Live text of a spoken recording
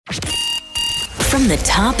From the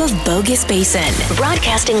top of Bogus Basin,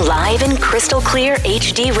 broadcasting live in crystal clear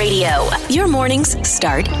HD radio. Your mornings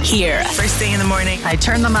start here. First thing in the morning, I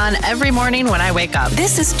turn them on every morning when I wake up.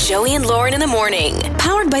 This is Joey and Lauren in the morning,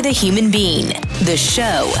 powered by the Human Being. The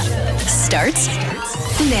show starts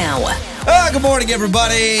now. Good morning,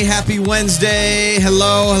 everybody. Happy Wednesday.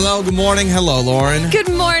 Hello, good morning. Hello, Lauren.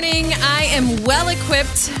 Good morning. I am well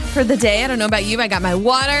equipped for the day. I don't know about you, but I got my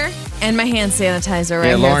water and my hand sanitizer right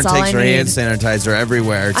here. Lauren That's all takes I her need. hand sanitizer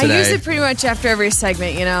everywhere today. I use it pretty much after every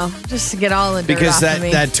segment, just to get all the dirt because off of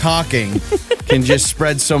me. that talking can just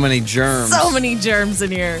spread so many germs. So many germs in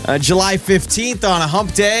here. July 15th on a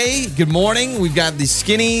hump day. Good morning. We've got the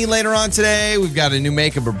skinny later on today. We've got a new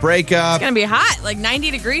makeup or breakup. It's going to be hot, like 90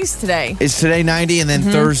 degrees today. It's today 90, and then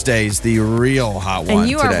Thursday's the real hot one. And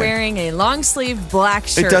you today. are wearing a long sleeve black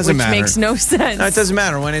shirt, doesn't which matter. makes no sense. No, it doesn't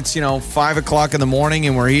matter when it's 5 o'clock in the morning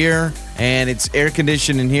and we're here and it's air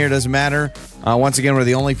conditioned in here. Doesn't matter. Once again, we're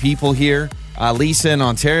the only people here. Lisa in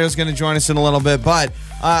Ontario is going to join us in a little bit, but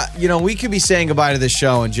we could be saying goodbye to this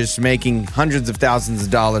show and just making hundreds of thousands of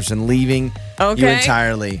dollars and leaving you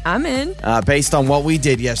entirely. I'm in. Based on what we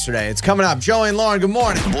did yesterday. It's coming up. Joey and Lauren, good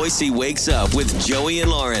morning. Boise wakes up with Joey and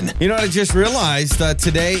Lauren. You know what I just realized?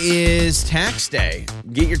 Today is tax day.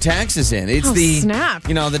 Get your taxes in. It's snap.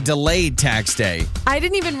 the delayed tax day. I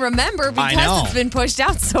didn't even remember because it's been pushed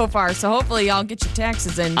out so far. So hopefully y'all get your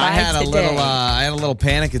taxes in by I had today. a little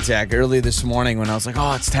panic attack early this morning when I was like,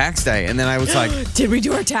 oh, it's tax day. And then I was like, did we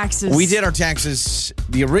do our taxes? we did our taxes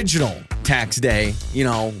the original tax day.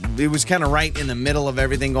 It was kind of right in the middle of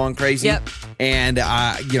everything going crazy. Yep. And,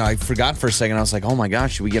 I forgot for a second. I was like, oh, my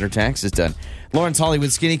gosh, should we get our taxes done? Lawrence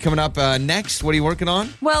Hollywood Skinny coming up next. What are you working on?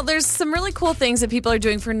 Well, there's some really cool things that people are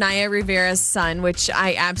doing for Naya Rivera's son, which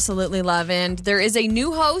I absolutely love. And there is a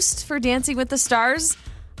new host for Dancing with the Stars.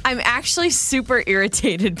 I'm actually super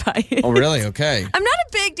irritated by it. Oh, really? Okay. I'm not a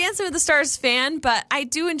big Dancing with the Stars fan, but I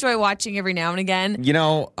do enjoy watching every now and again.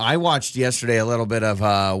 I watched yesterday a little bit of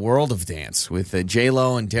World of Dance with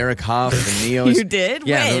J-Lo and Derek Huff and Neo. You did?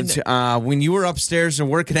 Yeah. When you were upstairs and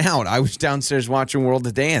working out, I was downstairs watching World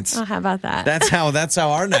of Dance. Oh, how about that? That's how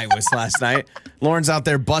our night was last night. Lauren's out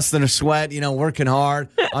there busting a sweat, working hard.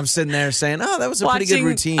 I'm sitting there saying, oh, that was a pretty good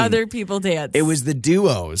routine. Other people dance. It was the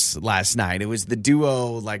duos last night. It was the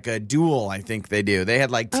duo, like a duel, I think they do. They had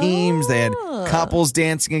like teams. They had couples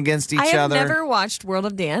dancing against each other. I have never watched World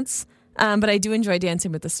of Dance, but I do enjoy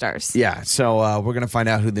Dancing with the Stars. Yeah, so we're going to find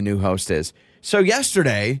out who the new host is. So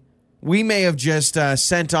yesterday, we may have just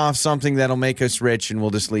sent off something that'll make us rich and we'll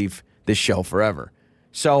just leave this show forever.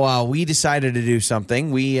 So we decided to do something.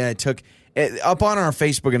 We took... Up on our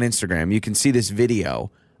Facebook and Instagram, you can see this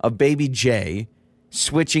video of baby Jay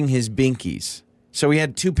switching his binkies. So he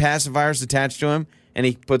had two pacifiers attached to him, and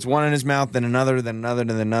he puts one in his mouth, then another, then another,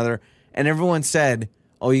 then another. And everyone said,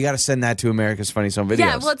 oh, you got to send that to America's Funniest Home Videos.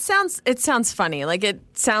 Yeah, well, it sounds funny. Like, it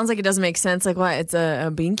sounds like it doesn't make sense. Like, what? It's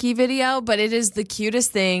a binky video, but it is the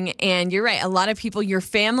cutest thing. And you're right. A lot of people, your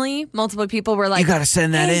family, multiple people were like, you got to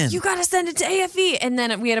send that in. You got to send it to AFE. And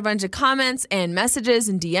then we had a bunch of comments and messages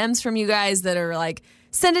and DMs from you guys that are like,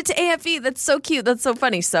 send it to AFE. That's so cute. That's so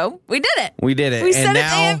funny. So we did it. We did it. We and sent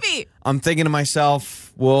now, it to AFE. I'm thinking to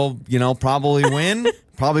myself, we'll, probably win.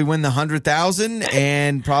 Probably win the 100,000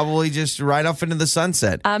 and probably just right off into the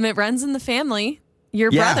sunset. It runs in the family.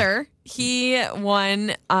 Your brother, he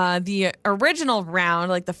won the original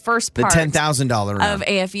round, like the first part. The $10,000 round. Of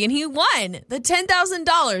AFE, and he won the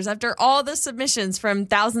 $10,000 after all the submissions from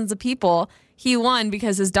thousands of people. He won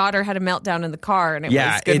because his daughter had a meltdown in the car, and it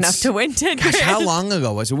was good enough to win 10 grand. Gosh, how long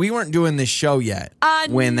ago was it? We weren't doing this show yet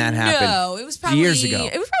when that happened. No, it was probably years ago.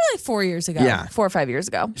 It was probably like 4 years ago. Yeah. 4 or 5 years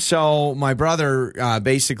ago. So my brother,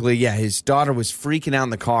 his daughter was freaking out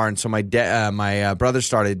in the car, and so my brother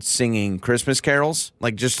started singing Christmas carols,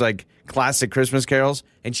 like classic Christmas carols,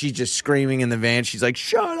 and she's just screaming in the van. She's like,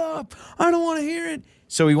 "Shut up! I don't want to hear it."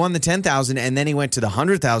 So he won the $10,000, and then he went to the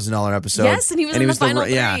 $100,000 episode. Yes, and he was in the final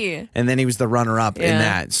three. Yeah, and then he was the runner-up in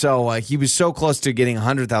that. So he was so close to getting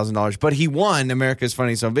 $100,000, but he won America's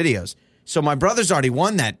Funniest Home Videos. So my brother's already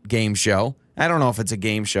won that game show. I don't know if it's a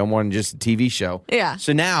game show more than just a TV show. Yeah.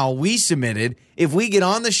 So now we submitted. If we get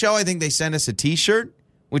on the show, I think they send us a T-shirt,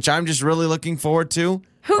 which I'm just really looking forward to.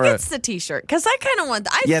 Who gets the T-shirt? Because I kind of want.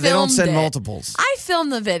 They don't send multiples. I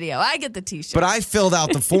filmed the video. I get the T-shirt. But I filled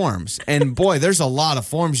out the forms, and boy, there's a lot of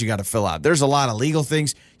forms you got to fill out. There's a lot of legal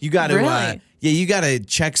things you got to. Really? You got to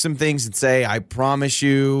check some things and say, "I promise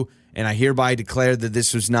you," and I hereby declare that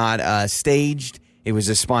this was not staged. It was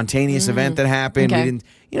a spontaneous event that happened. Okay. We didn't,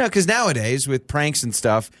 because nowadays with pranks and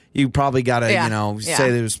stuff, you probably got to,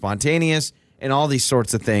 say that it was spontaneous and all these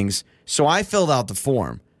sorts of things. So I filled out the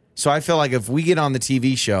form. So I feel like if we get on the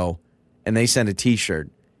TV show and they send a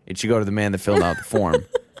T-shirt, it should go to the man that filled out the form.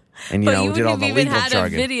 And, But you did all wouldn't the have even legal had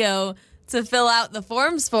jargon. a video to fill out the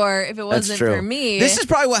forms for if it That's wasn't true. for me. This is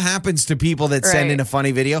probably what happens to people that send Right. in a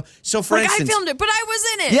funny video. So, for like instance, I filmed it, but I was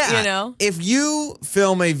in it. yeah, You know. if you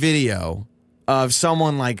film a video of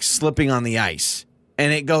someone like slipping on the ice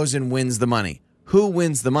and it goes and wins the money, who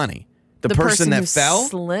wins the money? The person that who fell?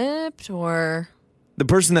 slipped, or The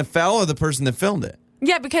person that fell or the person that filmed it?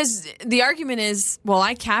 yeah, because the argument is, well,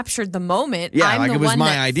 I captured the moment. Yeah, I'm like the it was one my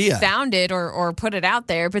that idea. found it or put it out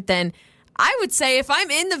there. But then I would say if I'm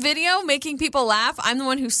in the video making people laugh, I'm the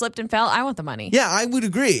one who slipped and fell. I want the money. Yeah, I would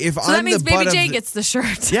agree. If So I'm that means the butt Baby of J the- gets the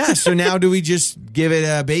shirt. Yeah, so now do we just give it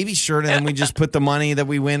a baby shirt and then we just put the money that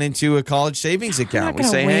we win into a college savings I'm account? not We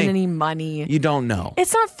gonna say, win hey, any money. you don't know.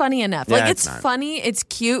 It's not funny enough. Yeah, Like it's it's not. funny, it's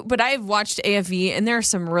cute, but I've watched AFV and there are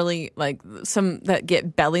some really some that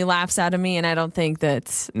get belly laughs out of me, and I don't think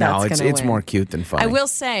that's No, gonna it's win. more cute than funny. I will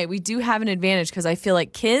say we do have an advantage because I feel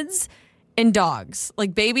like kids and dogs,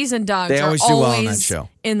 like babies and dogs, They are always do well on that show.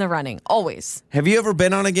 in the running. Always. Have you ever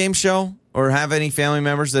been on a game show or have any family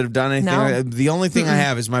members that have done anything? No. like that? The only thing I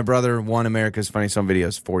have is my brother won America's Funniest Home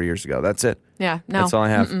Videos 4 years ago. That's it. Yeah. No. That's all I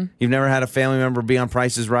have. You've never had a family member be on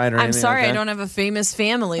Price is Right or anything? I'm sorry, like I that? don't have a famous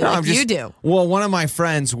family No, like I'm just- you do. Well, one of my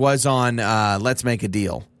friends was on Let's Make a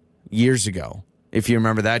Deal years ago, if you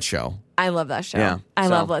remember that show. I love that show. Yeah, I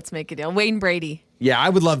so- love Let's Make a Deal. Wayne Brady. Yeah, I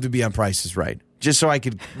would love to be on Price is Right. Just so I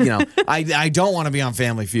could, I don't want to be on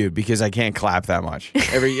Family Feud because I can't clap that much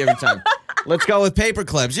every time. Let's go with paper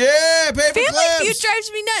clips. Yeah, paper Family clips. Feud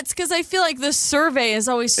drives me nuts because I feel like the survey is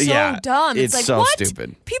always so Yeah, dumb. it's like, so what?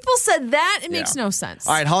 stupid. People said that. It makes Yeah. no sense.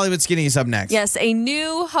 All right, Hollywood Skinny is up next. Yes, a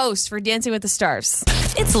new host for Dancing with the Stars.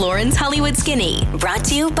 It's Lauren's Hollywood Skinny, brought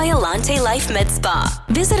to you by Alante Life Med Spa.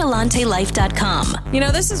 Visit AlanteLife.com. You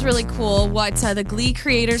know, this is really cool what the Glee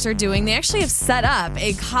creators are doing. They actually have set up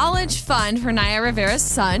a college fund for Naya Rivera's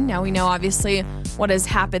son. Now, we know obviously what has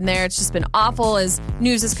happened there. It's just been awful as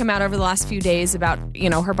news has come out over the last few days about,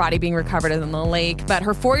 her body being recovered in the lake. But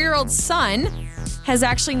her 4-year-old son has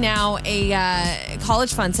actually now a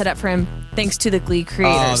college fund set up for him thanks to the Glee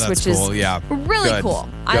creators, that's which cool. is Yeah. really Good. cool.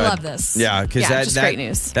 I Good. love this. Yeah, because just great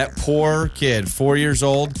news. that poor kid, 4 years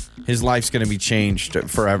old, his life's going to be changed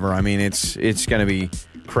forever. I mean, it's going to be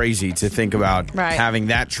crazy to think about Right. having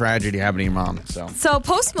that tragedy happen to your mom. So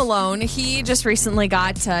Post Malone, he just recently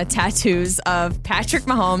got tattoos of Patrick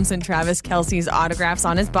Mahomes and Travis Kelce's autographs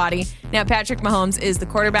on his body. Now, Patrick Mahomes is the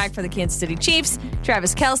quarterback for the Kansas City Chiefs.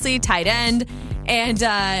 Travis Kelce, tight end. And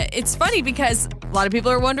it's funny because a lot of people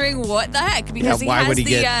are wondering what the heck, because why he has would he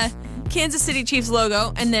the get- Kansas City Chiefs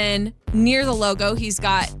logo, and then near the logo, he's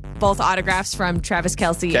got both autographs from Travis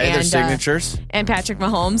Kelce Okay, their and signatures. and Patrick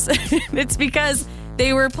Mahomes. It's because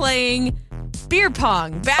they were playing beer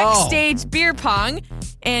pong, backstage beer pong,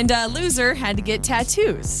 and loser had to get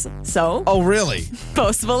tattoos. So Oh, really?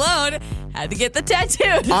 Post Malone had to get the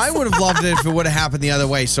tattoos. I would have loved it if it would have happened the other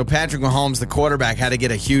way. So Patrick Mahomes, the quarterback, had to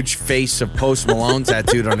get a huge face of Post Malone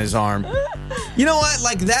tattooed on his arm. You know what?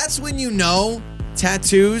 Like, that's when you know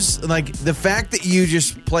tattoos, like the fact that you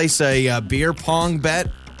just place a beer pong bet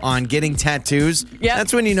on getting tattoos, Yep.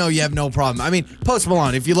 that's when you know you have no problem. I mean, Post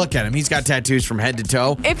Malone, if you look at him, he's got tattoos from head to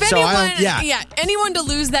toe. If So anyone, I don't, anyone to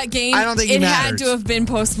lose that game, I don't think it it had matters. to have been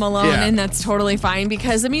Post Malone, Yeah. and that's totally fine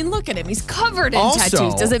because, I mean, look at him. He's covered in Also,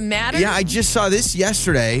 tattoos. Does it matter? Yeah, I just saw this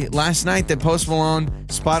last night, that Post Malone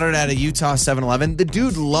spotted at a Utah 7-Eleven. The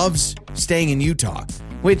dude loves staying in Utah,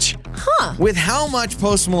 which, with how much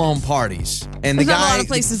Post Malone parties, and There's the guy, not a lot of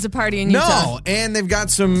places to party in Utah. No, and they've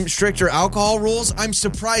got some stricter alcohol rules. I'm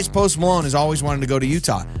surprised Post Malone has always wanted to go to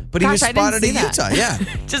Utah, but he was Gosh, I didn't spotted see at that. Utah. Yeah,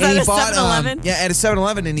 Just And at he a bought, 7-Eleven? yeah, at a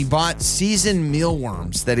 7-Eleven, and he bought seasoned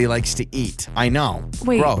mealworms that he likes to eat. I know,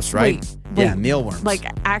 Wait, gross, right? wait, yeah, mealworms, like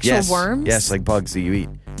actual yes. worms? Yes, like bugs that you eat.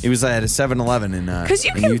 He was at a 7-Eleven in Because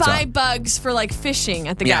you in can Utah. buy bugs for like fishing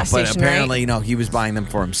at the Yeah, gas but station, apparently, right? no, he was buying them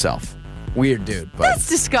for himself. Weird dude, but That's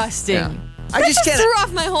disgusting. yeah. That just can't- threw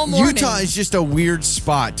off my whole morning. Utah is just a weird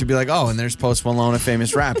spot to be like, oh, and there's Post Malone, a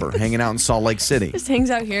famous rapper, hanging out in Salt Lake City. Just hangs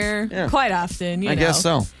out here Yeah. quite often. I guess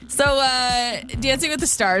so. So, Dancing with the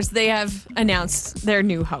Stars, they have announced their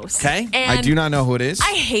new host. Okay, And I do not know who it is.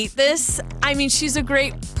 I hate this. I mean, she's a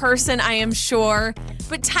great person, I am sure.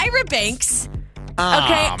 But Tyra Banks. Aw,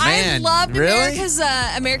 Okay, man. I loved Really?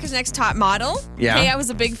 America's Next Top Model. Yeah. Okay, I was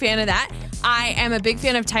a big fan of that. I am a big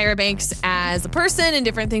fan of Tyra Banks as a person and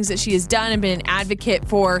different things that she has done and been an advocate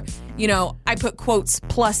for I put quotes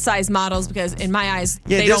plus size models because in my eyes,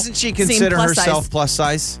 Yeah, they doesn't don't she seem consider plus herself size. plus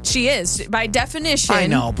size? She is. By definition. I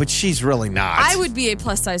know, but she's really not. I would be a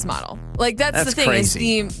plus size model. Like that's the thing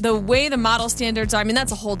crazy. is the way the model standards are. I mean,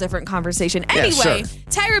 that's a whole different conversation. Anyway, sure.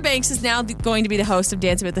 Tyra Banks is now going to be the host of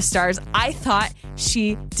Dancing with the Stars. I thought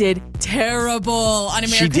she did terrible on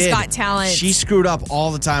She America's did. Got Talent. She screwed up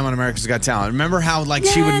all the time on America's Got Talent. Remember how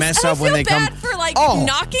she would mess up when they come? I feel bad for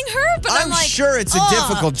knocking her, but I'm like, sure it's a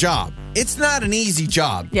difficult job. It's not an easy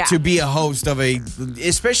job to be a host of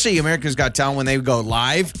especially America's Got Talent when they would go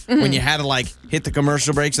live, when you had to hit the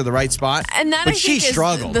commercial breaks at the right spot. And that but I she think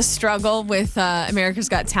struggled. is the struggle with America's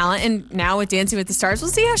Got Talent, and now with Dancing with the Stars,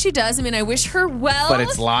 we'll see how she does. I mean, I wish her well. But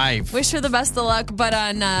it's live. Wish her the best of luck. But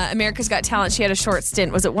on America's Got Talent, she had a short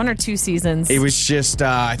stint. Was it 1 or 2 seasons? It was just,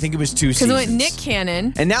 I think it was 2 seasons. Because it went Nick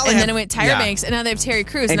Cannon, and then it went Tyra Banks, and now they have Terry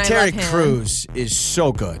Crews, and I Terry love him. Crews is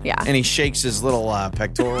so good. Yeah. And he shakes his little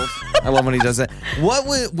pectorals. I love when he does that. What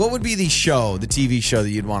would be the TV show that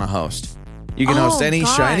you'd want to host? You can host any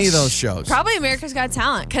show, any of those shows. Probably America's Got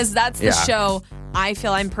Talent, because that's the show I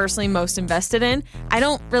feel I'm personally most invested in. I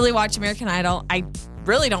don't really watch American Idol. I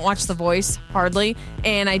really don't watch The Voice, hardly.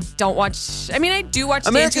 And I don't watch, I do watch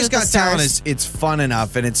America's Dancing Got with the Stars. Talent it's fun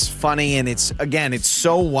enough, and it's funny, and it's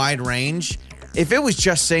so wide range. If it was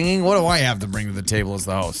just singing, what do I have to bring to the table as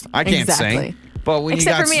the host? I can't sing. But when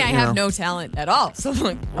Except you got, for me, I have no talent at all. So I'm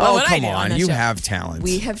like, what oh, would I come do on. that You show? have talent.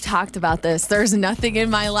 We have talked about this. There's nothing in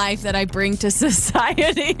my life that I bring to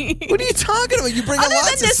society. What are you talking about? You bring a Other lot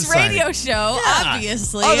than to this society. radio show, Yeah.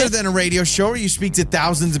 obviously. Other than a radio show where you speak to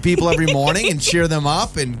thousands of people every morning and cheer them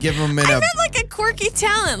up and give them I meant like a quirky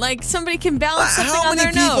talent. Like somebody can balance something how on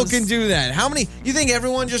many their people nose. can do that? How many? You think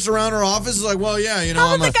everyone just around her office is like, well, yeah, How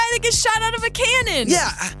I'm about the guy that gets shot out of a cannon? Yeah.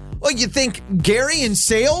 Well, you think Gary in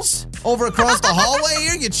sales over across the hallway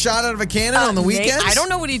here gets shot out of a cannon on the weekends? I don't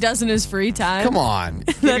know what he does in his free time. Come on.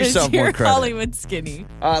 Give That is yourself your more credit. Hollywood skinny.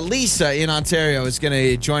 Lisa in Ontario is going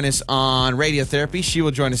to join us on radiotherapy. She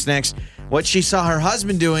will join us next. What she saw her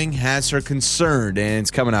husband doing has her concerned, and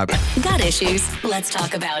it's coming up. Got issues? Let's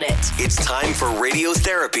talk about it. It's time for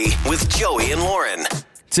Radiotherapy with Joey and Lauren.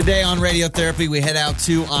 Today on Radiotherapy, we head out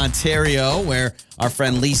to Ontario, where our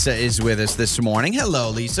friend Lisa is with us this morning. Hello,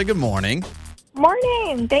 Lisa. Good morning.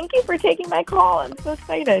 Morning. Thank you for taking my call. I'm so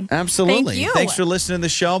excited. Absolutely. Thank you. Thanks for listening to the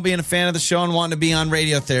show, being a fan of the show, and wanting to be on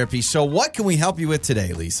Radiotherapy. So what can we help you with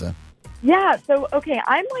today, Lisa? Yeah, so, okay,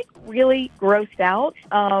 I'm, really grossed out.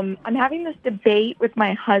 I'm having this debate with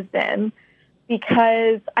my husband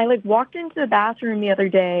because I, walked into the bathroom the other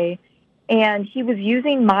day, and he was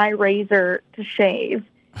using my razor to shave.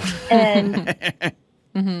 And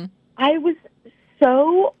I was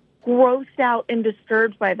so grossed out and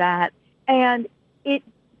disturbed by that. And it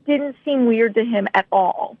didn't seem weird to him at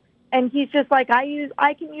all. And he's just like,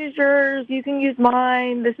 I can use yours, you can use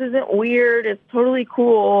mine. This isn't weird. It's totally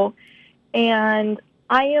cool. And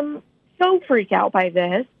I am so freaked out by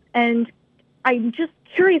this. And I'm just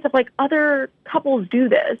curious if other couples do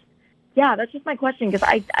this. Yeah, that's just my question, because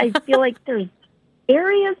I feel like there's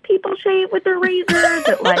areas people shave with their razors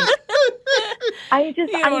that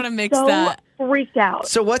I'm wanna mix so that. freaked out.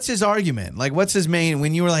 So what's his argument? What's his main,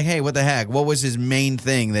 when you were like, hey, what the heck? What was his main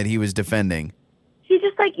thing that he was defending? He's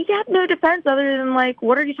just you have no defense other than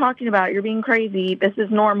what are you talking about? You're being crazy. This is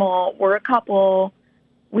normal. We're a couple.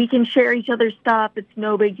 We can share each other's stuff. It's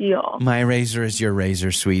no big deal. My razor is your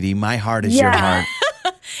razor, sweetie. My heart is your heart.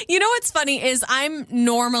 You know what's funny is I'm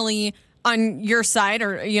normally on your side,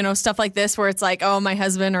 or stuff like this where it's like, oh, my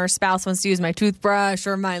husband or spouse wants to use my toothbrush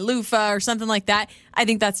or my loofah or something like that. I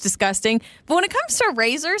think that's disgusting. But when it comes to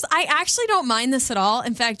razors, I actually don't mind this at all.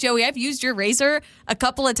 In fact, Joey, I've used your razor a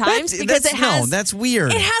couple of times because it has that's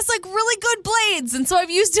weird. It has really good blades, and so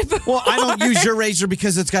I've used it before. Well, I don't use your razor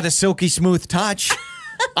because it's got a silky smooth touch.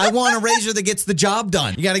 I want a razor that gets the job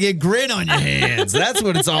done. You got to get grit on your hands. That's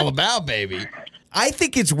what it's all about, baby. I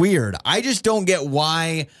think it's weird. I just don't get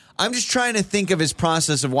why. I'm just trying to think of his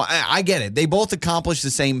process of why. I get it. They both accomplish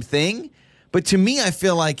the same thing. But to me, I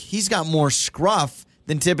feel like he's got more scruff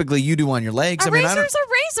than typically you do on your legs. Razor's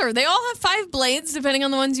a razor. They all have 5 blades, depending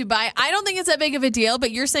on the ones you buy. I don't think it's that big of a deal,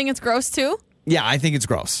 but you're saying it's gross too? Yeah, I think it's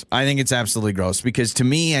gross. I think it's absolutely gross because to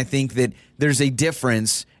me, I think that there's a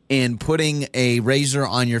difference in putting a razor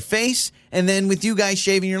on your face and then with you guys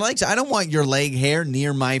shaving your legs. I don't want your leg hair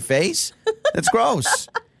near my face. That's gross.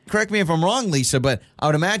 Correct me if I'm wrong, Lisa, but I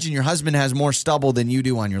would imagine your husband has more stubble than you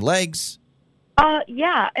do on your legs.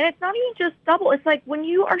 Yeah, and it's not even just stubble. It's when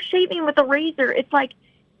you are shaving with a razor, it's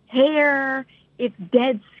hair, it's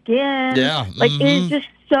dead skin. Yeah. It is just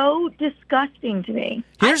so disgusting to me.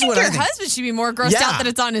 I think your husband should be more grossed out that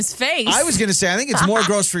it's on his face. I was going to say, I think it's more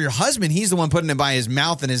gross for your husband. He's the one putting it by his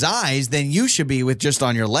mouth and his eyes than you should be with just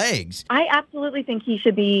on your legs. I absolutely think he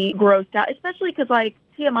should be grossed out, especially because, like,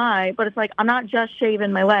 TMI, but it's like, I'm not just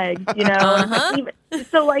shaving my legs, you know?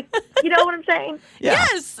 So, like, you know what I'm saying? Yeah.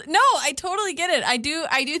 Yes. No, I totally get it. I do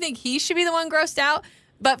think he should be the one grossed out.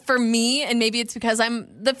 But for me, and maybe it's because I'm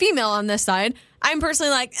the female on this side, I'm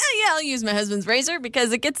personally like, yeah, I'll use my husband's razor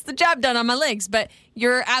because it gets the job done on my legs. But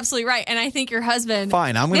you're absolutely right. And I think your husband...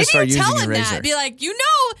 Fine, I'm going to start using your razor. That. Be like, you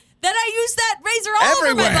know that I use that razor all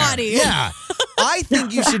over my body. Yeah. I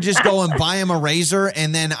think you should just go and buy him a razor.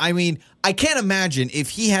 And then, I mean, I can't imagine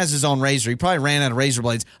if he has his own razor. He probably ran out of razor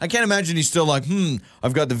blades. I can't imagine he's still like,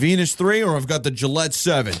 I've got the Venus 3 or I've got the Gillette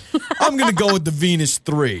 7. I'm going to go with the Venus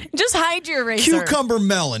 3. Just hide your razor. Cucumber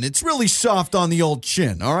melon. It's really soft on the old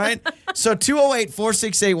chin, all right? So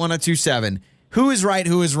 208-468-1027. Who is right,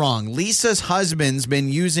 who is wrong? Lisa's husband's been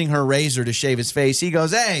using her razor to shave his face. He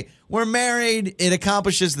goes, hey, we're married. It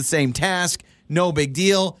accomplishes the same task. No big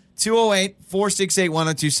deal.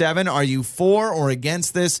 208-468-1027. Are you for or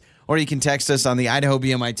against this? Or you can text us on the Idaho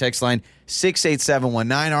BMI text line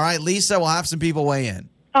 68719. All right, Lisa, we'll have some people weigh in.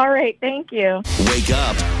 All right, thank you. Wake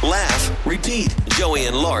up, laugh, repeat. Joey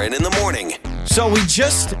and Lauren in the morning. So we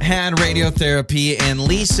just had radiotherapy, and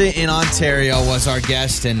Lisa in Ontario was our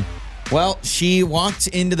guest. And, well, she walked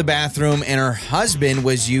into the bathroom, and her husband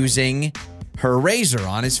was using her razor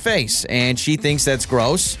on his face. And she thinks that's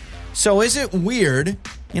gross. So is it weird?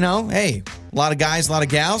 You know, hey, a lot of guys, a lot of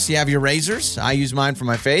gals, you have your razors. I use mine for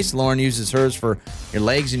my face. Lauren uses hers for your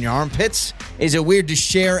legs and your armpits. Is it weird to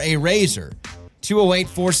share a razor?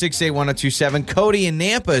 208-468-1027. Cody in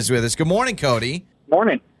Nampa is with us. Good morning, Cody.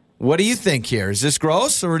 Morning. What do you think here? Is this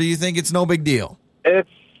gross, or do you think it's no big deal? It's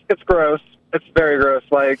gross. It's very gross.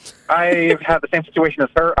 Like, I've had the same situation as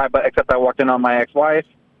her, but except I walked in on my ex-wife.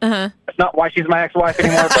 It's not why she's my ex-wife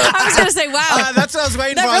anymore. But I was going to say, wow. That's what I was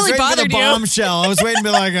waiting for. Really I was waiting for the bothered you. bombshell. I was waiting to be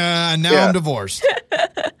like, now I'm divorced.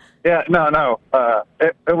 Yeah, no.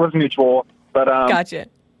 It was mutual. But Gotcha.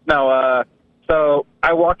 No, so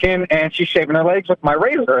I walk in, and she's shaving her legs with my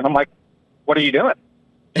razor. And I'm like, what are you doing?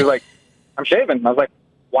 She's like, I'm shaving. I was like,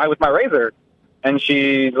 why with my razor? And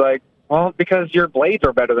she's like, well, because your blades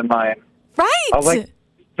are better than mine. Right. I was like,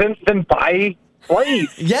 then buy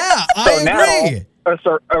blades. Yeah, I agree.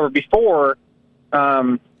 Or before,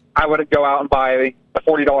 I would go out and buy a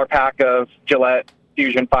 $40 pack of Gillette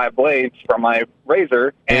Fusion 5 blades from my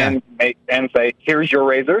razor and say, here's your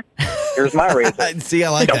razor, here's my razor. See, I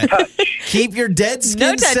like Don't that. touch. Keep your dead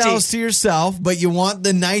skin cells to yourself, but you want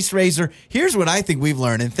the nice razor. Here's what I think we've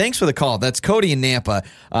learned, and thanks for the call. That's Cody in Nampa,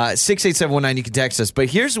 68719. You can text us. But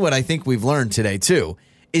here's what I think we've learned today, too,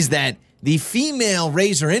 is that the female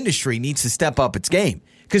razor industry needs to step up its game.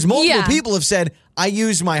 Because multiple people have said, I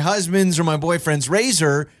use my husband's or my boyfriend's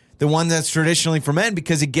razor, the one that's traditionally for men,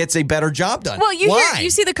 because it gets a better job done. Well, you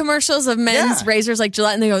see the commercials of men's razors like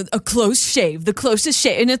Gillette, and they go, a close shave, the closest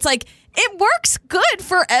shave. And it's like, it works good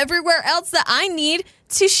for everywhere else that I need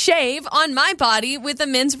to shave on my body with a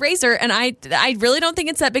men's razor. And I really don't think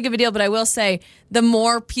it's that big of a deal, but I will say the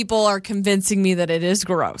more people are convincing me that it is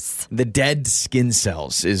gross. The dead skin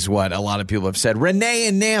cells is what a lot of people have said. Renee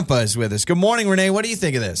in Nampa is with us. Good morning, Renee. What do you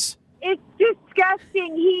think of this? It's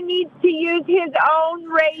disgusting. He needs to use his own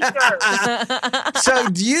razor. So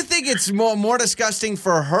do you think it's more disgusting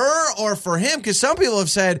for her or for him? Because some people have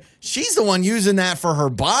said she's the one using that for her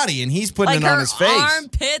body and he's putting it on his face. Like her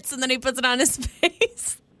armpits, and then he puts it on his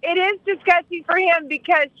face. It is disgusting for him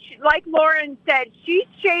because, like Lauren said, she's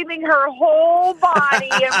shaving her whole body,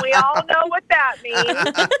 and we all know what that means.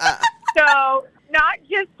 So not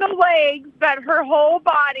just the legs, but her whole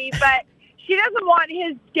body. But she doesn't want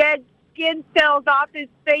his dead skin cells off his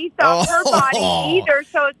face, off her body either.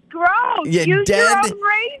 So it's gross. Yeah, use your own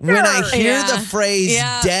razor. When I hear the phrase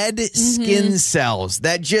dead skin cells,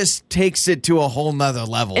 that just takes it to a whole nother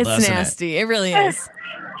level, doesn't it? It's nasty. It really is.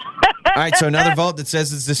 All right, so another vote that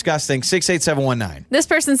says it's disgusting. 68719. This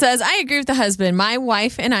person says, I agree with the husband. My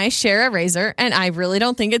wife and I share a razor, and I really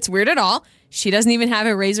don't think it's weird at all. She doesn't even have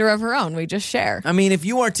a razor of her own. We just share. I mean, if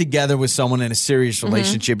you are together with someone in a serious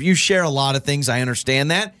relationship, you share a lot of things. I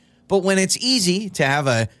understand that. But when it's easy to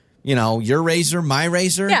have your razor, my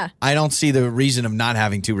razor, I don't see the reason of not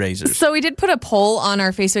having two razors. So we did put a poll on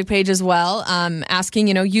our Facebook page as well, asking,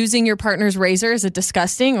 using your partner's razor, is it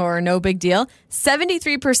disgusting or no big deal?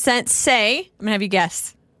 73% say, I'm going to have you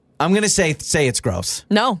guess. I'm going to say it's gross.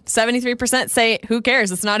 No, 73% say who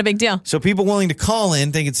cares? It's not a big deal. So people willing to call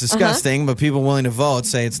in think it's disgusting, but people willing to vote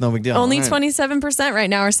say it's no big deal. Only All right. 27% right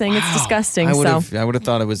now are saying it's disgusting. I would have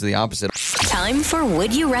thought it was the opposite. Time for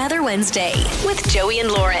Would You Rather Wednesday with Joey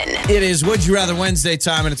and Lauren. It is Would You Rather Wednesday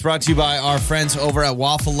time, and it's brought to you by our friends over at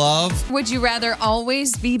Waffle Love. Would you rather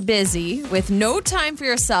always be busy with no time for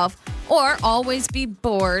yourself or always be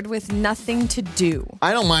bored with nothing to do?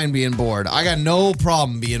 I don't mind being bored. I got no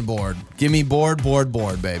problem being bored. Give me bored,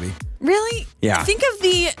 baby. Really? Yeah. Think of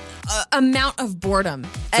the amount of boredom.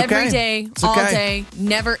 Every day, all day,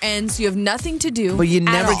 never ends. You have nothing to do. But you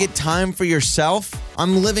never all. get time for yourself.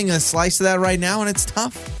 I'm living a slice of that right now, and it's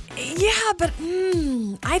tough. Yeah, but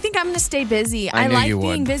I think I'm going to stay busy. I knew like you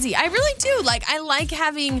being would. busy. I really do. I like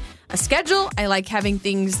having a schedule. I like having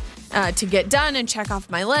things to get done and check off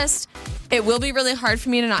my list. It will be really hard for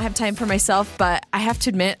me to not have time for myself, but I have to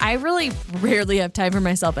admit, I really rarely have time for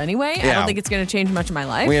myself anyway. I Yeah. don't think it's going to change much of my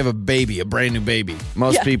life. We have a brand new baby.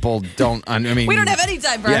 Most people don't. I mean, We don't have any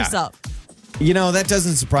time for ourselves. You know, that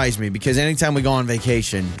doesn't surprise me because anytime we go on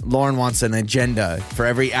vacation, Lauren wants an agenda for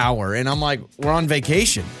every hour. And I'm like, we're on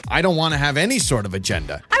vacation. I don't want to have any sort of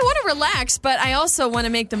agenda. I want to relax, but I also want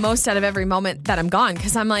to make the most out of every moment that I'm gone.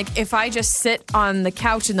 Because I'm like, if I just sit on the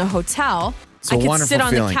couch in the hotel, It's a I could wonderful sit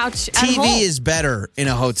on feeling. the couch at TV home. is better in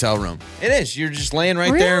a hotel room. It is. You're just laying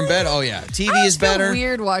right there in bed. Oh, yeah. TV I is better. feel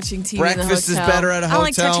weird watching TV Breakfast in is the hotel. better at a I don't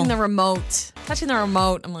like hotel. touching the remote. Touching the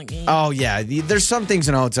remote, I'm like, Oh, yeah. There's some things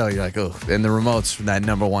in a hotel you're like, oh, and the remote's that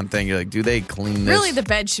number one thing. You're like, do they clean this? Really, the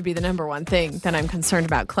bed should be the number one thing that I'm concerned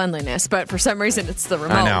about cleanliness. But for some reason, it's the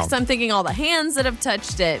remote. I know. So I'm thinking all the hands that have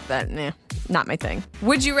touched it, but not my thing.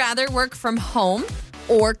 Would you rather work from home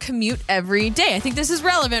or commute every day? I think this is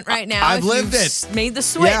relevant right now. I've if lived you've it. Made the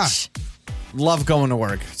switch. Yeah. Love going to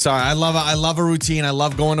work. Sorry, I love a routine. I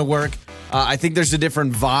love going to work. I think there's a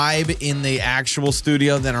different vibe in the actual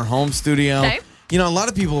studio than our home studio. Okay. You know, a lot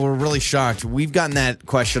of people were really shocked. We've gotten that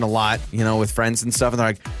question a lot, you know, with friends and stuff. And they're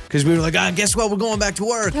like, because we were like, guess what? We're going back to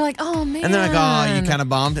work. They're like, oh, man. And they're like, oh, you kind of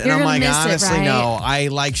bummed. And You're I'm gonna like, miss it, honestly, right? no. I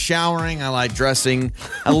like showering. I like dressing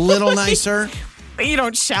a little nicer. You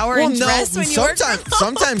don't shower and dress when you work from home?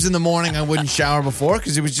 Sometimes in the morning I wouldn't shower before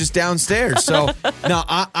because it was just downstairs. So, no,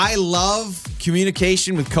 I love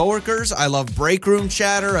communication with coworkers. I love break room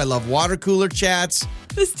chatter. I love water cooler chats.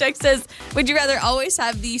 This text says, would you rather always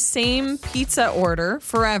have the same pizza order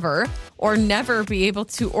forever or never be able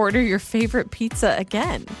to order your favorite pizza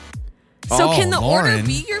again? So can the order Lauren.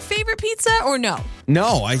 be your favorite pizza or no?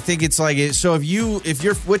 No, I think it's like, so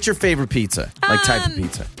what's your favorite pizza? Like type of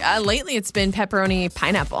pizza? Lately, it's been pepperoni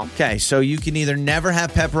pineapple. Okay, so you can either never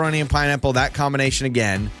have pepperoni and pineapple, that combination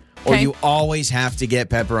again, or Okay. you always have to get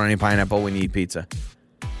pepperoni and pineapple when you eat pizza.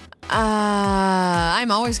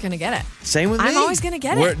 I'm always going to get it. Same with me. I'm always going to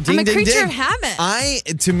get We're- it. ding, I'm a ding, creature ding. of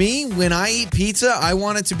habit. To me, when I eat pizza, I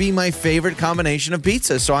want it to be my favorite combination of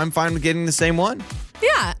pizza, so I'm fine with getting the same one.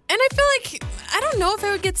 Yeah, and I feel like, I don't know if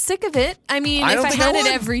I would get sick of it. I mean, I if don't I think I had it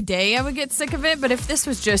would. every day, I would get sick of it. But if this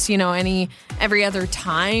was just, every other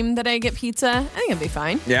time that I get pizza, I think it'd be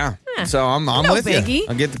fine. Yeah. Yeah. So I'm No with biggie. you.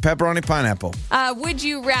 I'll get the pepperoni pineapple. Would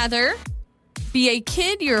you rather be a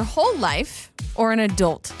kid your whole life or an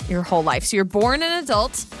adult your whole life? So you're born an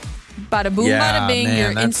adult, bada boom, Yeah, bada bing, man,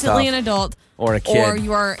 you're that's instantly tough. an adult. Or a kid. Or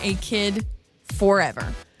you are a kid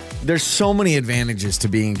forever. There's so many advantages to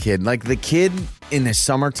being a kid. Like the kid in the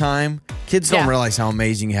summertime, kids don't Yeah. realize how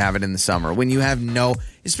amazing you have it in the summer. When you have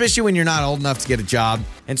especially when you're not old enough to get a job.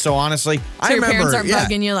 And so honestly, So I your remember. parents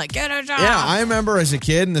aren't bugging you like, get a job. Yeah, I remember as a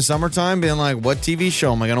kid in the summertime being like, what TV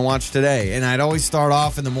show am I going to watch today? And I'd always start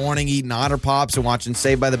off in the morning eating Otter Pops and watching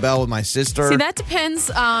Saved by the Bell with my sister. See, that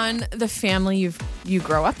depends on the family you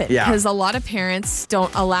grow up in. Yeah. Because a lot of parents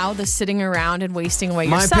don't allow the sitting around and wasting away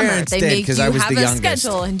your My summer. parents They did, make 'cause you I was have the a youngest.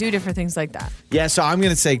 schedule and do different things like that. Yeah, so I'm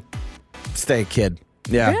going to say stay a kid.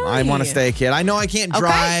 Yeah, I Really? want to stay a kid. I know I can't Okay.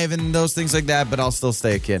 drive and those things like that, but I'll still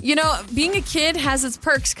stay a kid. You know, being a kid has its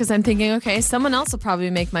perks because I'm thinking, okay, someone else will probably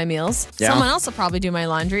make my meals. Yeah. Someone else will probably do my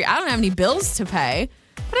laundry. I don't have any bills to pay,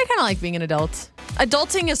 but I kind of like being an adult.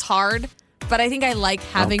 Adulting is hard, but I think I like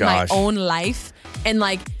having my gosh. own life and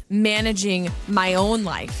like managing my own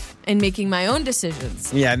life and making my own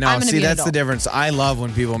decisions. Yeah, no, I'm gonna see, be an that's the adult. difference. I love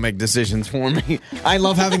when people make decisions for me. I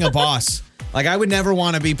love having a boss. Like, I would never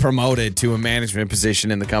want to be promoted to a management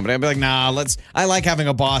position in the company. I'd be like, nah, I like having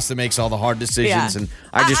a boss that makes all the hard decisions, and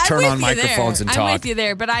I just turn on microphones and I'm talk. with you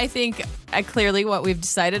there, but I think clearly what we've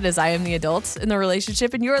decided is I am the adult in the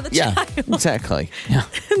relationship and you're the Yeah, child. exactly. Yeah.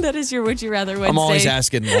 That is your Would You Rather Wednesday. I'm always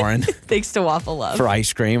asking Lauren Thanks to Waffle Love. for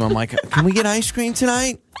ice cream. I'm like, can we get ice cream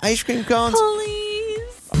tonight? Ice cream cones?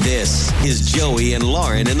 Please. This is Joey and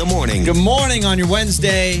Lauren in the morning. Good morning on your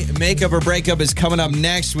Wednesday. Makeup or Breakup is coming up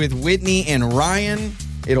next with Whitney and Ryan.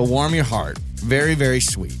 It'll warm your heart. Very, very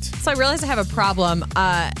sweet. So I realized I have a problem.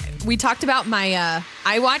 We talked about my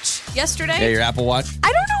iWatch yesterday. Yeah, your Apple Watch.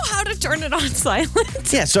 I don't know how to turn it on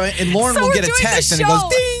silent. Yeah, and Lauren will get a text and it goes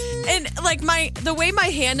ding. And like the way my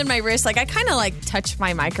hand and my wrist, like I kind of like touch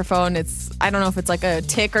my microphone. I don't know if it's like a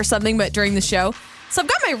tick or something, but during the show. So I've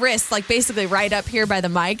got my wrist like basically right up here by the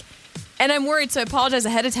mic. And I'm worried, so I apologize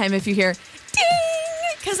ahead of time if you hear ding,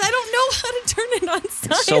 because I don't know how to turn it on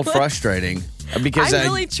silent. It's so frustrating. Because I'm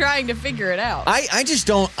really trying to figure it out. I just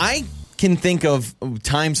don't. I can think of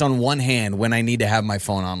times on one hand when I need to have my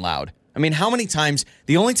phone on loud. I mean, how many times?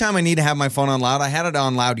 The only time I need to have my phone on loud, I had it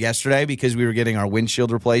on loud yesterday because we were getting our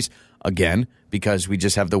windshield replaced again because we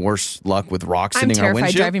just have the worst luck with rocks hitting our windshield. I'm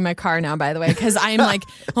terrified driving my car now, by the way, because I'm like,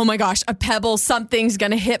 oh my gosh, a pebble, something's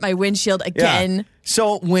going to hit my windshield again. Yeah.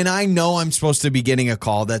 So when I know I'm supposed to be getting a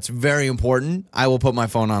call that's very important, I will put my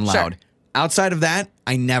phone on loud. Sure. Outside of that,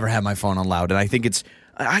 I never have my phone on loud. And I think it's,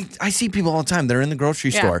 I see people all the time. They're in the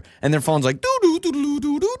grocery store and their phone's like,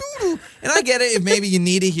 doo-doo-doo-doo-doo-doo-doo. And I get it if maybe you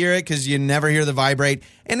need to hear it because you never hear the vibrate.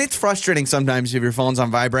 And it's frustrating sometimes if your phone's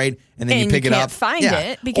on vibrate and then you pick it up. And you can't find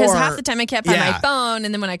it because half the time I can't find my phone.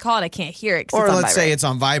 And then when I call it, I can't hear it. Or let's say it's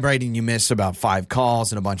on vibrate and you miss about 5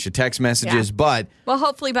 calls and a bunch of text messages. Yeah. But well,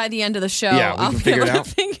 hopefully by the end of the show, I'll be able to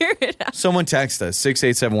figure it out. Someone text us,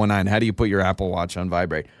 68719. How do you put your Apple Watch on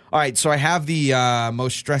vibrate? All right, so I have the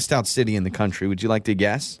most stressed out city in the country. Would you like to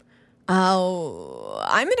guess? Oh,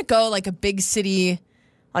 I'm going to go like a big city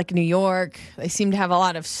like New York. They seem to have a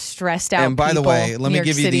lot of stressed out people. And by the way, let me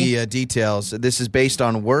give you the details. This is based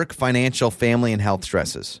on work, financial, family, and health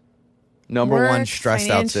stresses. Number one stressed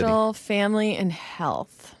out city. Financial, family, and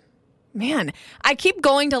health. Man, I keep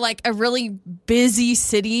going to like a really busy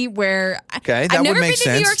city where I've never been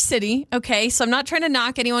to New York City. Okay, so I'm not trying to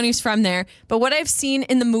knock anyone who's from there. But what I've seen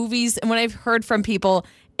in the movies and what I've heard from people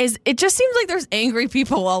is it just seems like there's angry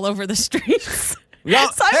people all over the streets. Yeah,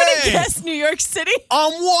 so I'm going to guess New York City.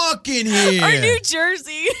 I'm walking here. Or New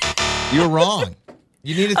Jersey. You're wrong.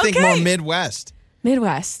 You need to think more Midwest.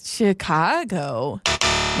 Midwest. Chicago.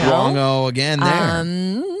 No. Wrong-o again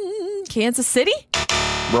there. Kansas City?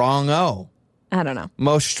 Wrong-o. I don't know.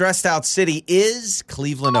 Most stressed out city is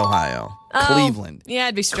Cleveland, Ohio. Cleveland. Yeah,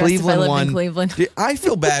 I'd be stressed if I lived in Cleveland. Dude, I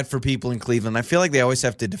feel bad for people in Cleveland. I feel like they always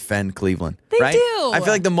have to defend Cleveland. They right? do. I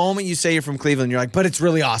feel like the moment you say you're from Cleveland, you're like, but it's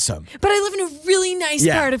really awesome. But I live in a really nice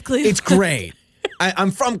part of Cleveland. It's great.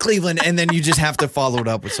 I'm from Cleveland, and then you just have to follow it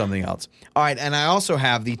up with something else. All right, and I also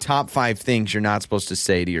have the top 5 things you're not supposed to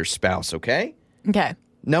say to your spouse, okay? Okay.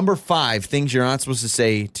 Number 5 things you're not supposed to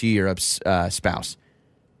say to your spouse.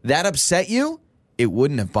 That upset you? It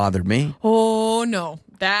wouldn't have bothered me. Oh, no.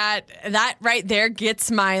 That right there gets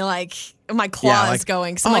my claws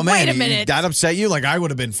going. So I'm like, wait a minute. That upset you? Like, I would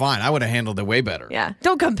have been fine. I would have handled it way better. Yeah.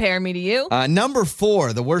 Don't compare me to you. Number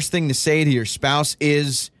 4, the worst thing to say to your spouse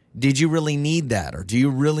is, did you really need that? Or do you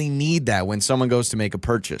really need that when someone goes to make a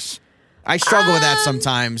purchase? I struggle with that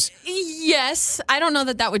sometimes. Yes. I don't know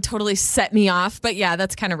that would totally set me off. But yeah,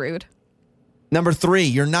 that's kind of rude. Number 3,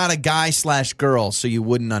 you're not a guy/girl, so you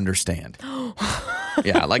wouldn't understand.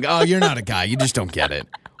 Yeah, like, oh, you're not a guy. You just don't get it.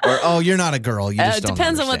 Or, oh, you're not a girl. You just don't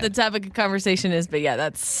depends understand. on what the topic of conversation is, but yeah,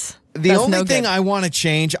 that's the only thing I want to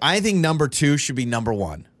change. I think number 2 should be number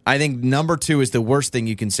 1. I think number 2 is the worst thing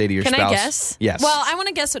you can say to your spouse. Can I guess? Yes. Well, I want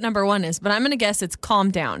to guess what number 1 is, but I'm going to guess it's calm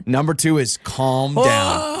down. Number 2 is calm down.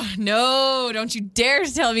 Oh, no, don't you dare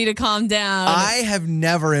tell me to calm down. I have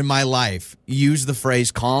never in my life used the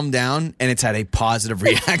phrase calm down and it's had a positive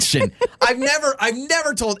reaction. I've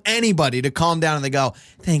never told anybody to calm down and they go,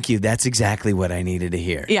 thank you, that's exactly what I needed to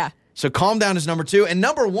hear. Yeah. So calm down is number 2. And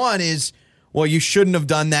number 1 is, well, you shouldn't have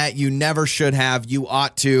done that. You never should have. You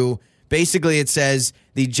ought to. Basically, it says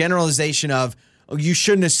the generalization of, oh, you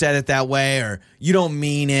shouldn't have said it that way, or you don't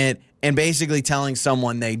mean it, and basically telling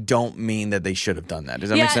someone they don't mean that they should have done that. Does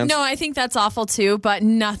that make sense? No, I think that's awful too, but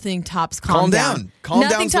nothing tops calm down. Calm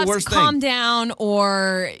down's the worst thing. Calm down,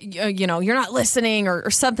 or, you're not listening,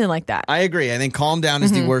 or something like that. I agree. I think calm down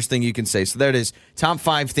is the worst thing you can say. So there it is. Top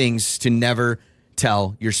 5 things to never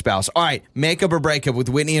tell your spouse. All right, makeup or breakup with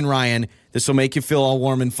Whitney and Ryan. This will make you feel all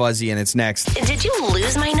warm and fuzzy, and it's next. Did you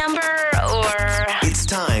lose my number, or? It's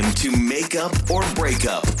time to make up or break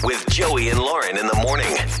up with Joey and Lauren in the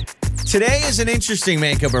morning. Today is an interesting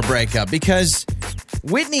makeup or breakup because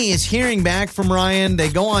Whitney is hearing back from Ryan. They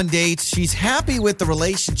go on dates. She's happy with the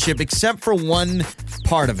relationship except for one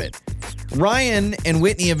part of it. Ryan and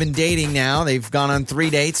Whitney have been dating now. They've gone on 3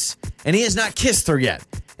 dates, and he has not kissed her yet.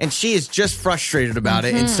 And she is just frustrated about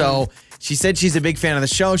it. And so She said she's a big fan of the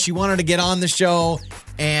show. She wanted to get on the show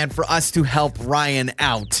and for us to help Ryan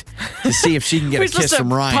out to see if she can get a kiss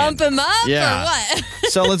from Ryan. Pump him up Yeah. or what?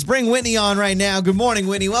 So let's bring Whitney on right now. Good morning,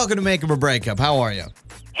 Whitney. Welcome to Make 'Em or Break Up. How are you?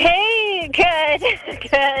 Hey, good.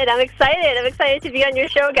 Good. I'm excited. I'm excited to be on your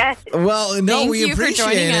show, guys. Well, no, Thank we you for appreciate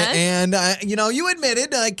joining it. us. And, you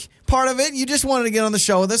admitted, part of it, you just wanted to get on the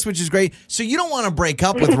show with us, which is great. So you don't want to break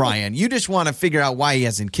up with Ryan. You just want to figure out why he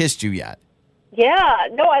hasn't kissed you yet. Yeah.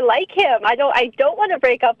 No, I like him. I don't want to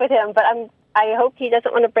break up with him, but I hope he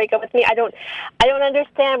doesn't want to break up with me. I don't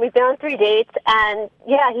understand. We've been on 3 dates, and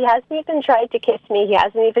yeah, he hasn't even tried to kiss me. He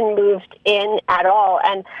hasn't even moved in at all,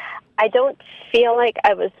 and I don't feel like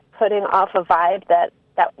I was putting off a vibe that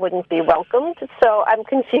wouldn't be welcomed. So I'm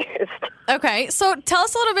confused. Okay, so tell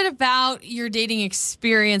us a little bit about your dating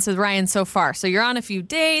experience with Ryan so far. So you're on a few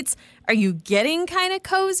dates. Are you getting kind of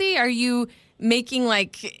cozy? Are you making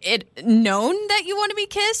it known that you want to be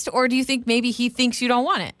kissed, or do you think maybe he thinks you don't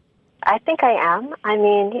want it? I think I am. I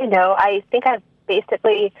mean, I think I've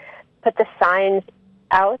basically put the signs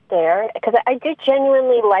out there because I do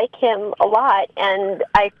genuinely like him a lot, and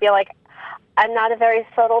I feel like I'm not a very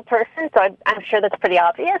subtle person, so I'm sure that's pretty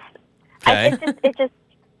obvious. Okay. It's just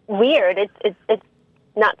weird. It's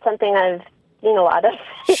not something I've seen a lot of.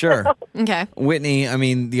 Sure. Okay. Whitney,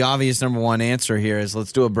 the obvious number one answer here is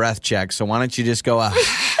let's do a breath check. So why don't you just go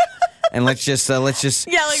and let's just Yeah, like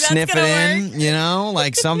that's sniff it gonna in,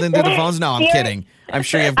 like something through the phones? No, I'm kidding. I'm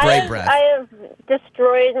sure you have great breath. I have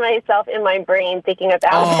destroyed myself in my brain thinking about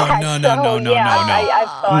that. No. I've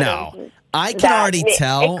thought No. of I can that. already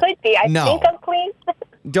tell. It could be. I No. think I'm clean.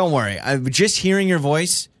 Don't worry. Just hearing your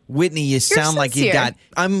voice, Whitney, you sound like you sincere. got.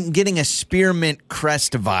 I'm getting a spearmint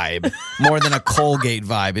crest vibe more than a Colgate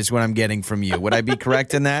vibe is what I'm getting from you. Would I be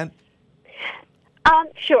correct in that?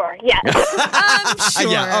 Sure. Yes.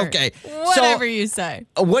 Sure. Yeah, okay. Whatever you say.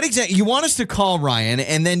 What exactly? You want us to call Ryan,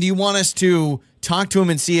 and then do you want us to talk to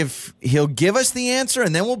him and see if he'll give us the answer,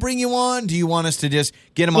 and then we'll bring you on? Do you want us to just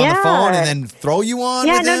get him on the phone and then throw you on?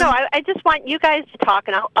 Yeah. with him? No. I just want you guys to talk,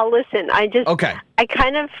 and I'll listen. Okay. I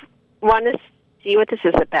kind of want to see what this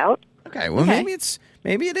is about. Okay. Well,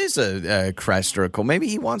 maybe it is a Crest or a Cool. Maybe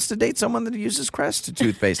he wants to date someone that uses Crest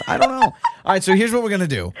toothpaste. I don't know. All right. So here's what we're gonna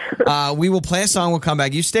do. We will play a song. We'll come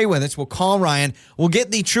back. You stay with us. We'll call Ryan. We'll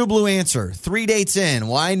get the True Blue answer. 3 dates in.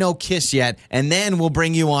 Why no kiss yet? And then we'll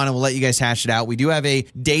bring you on and we'll let you guys hash it out. We do have a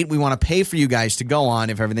date we want to pay for you guys to go on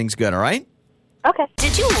if everything's good. All right. Okay.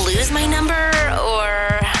 Did you lose my number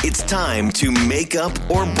or It's time to make up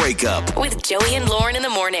or break up. with Joey and Lauren in the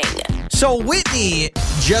morning? So Whitney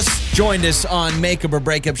just joined us on Make Up or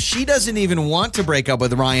Break Up. She doesn't even want to break up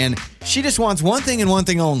with Ryan. She just wants one thing and one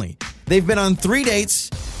thing only. They've been on 3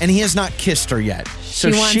 dates, and he has not kissed her yet.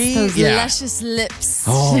 So She wants those luscious lips.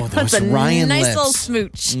 Oh, She wants those a Ryan nice lips. little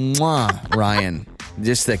smooch. Mwah, Ryan.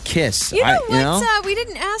 Just the kiss. You know what we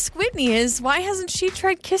didn't ask Whitney is why hasn't she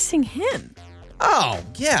tried kissing him? Oh,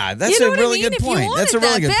 yeah. That's You know a what really I mean? good If you point. want That's it a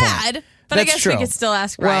really that good bad, point. But I That's guess true. we could still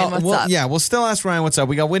ask Ryan what's up. Yeah, we'll still ask Ryan what's up.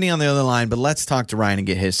 We got Whitney on the other line, but let's talk to Ryan and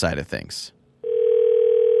get his side of things.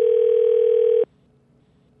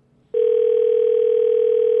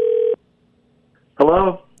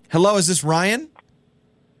 Hello? Hello, is this Ryan?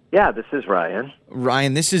 Yeah, this is Ryan.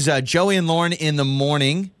 Ryan, this is Joey and Lauren in the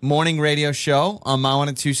morning radio show on My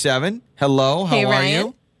 102.7. Hello, how Hey, are Ryan.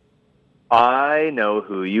 you? I know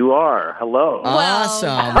who you are. Hello.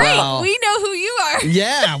 Awesome. Great. Wow. We know who you are.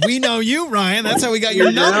 Yeah, we know you, Ryan. That's how we got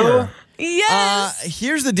your number. Yes.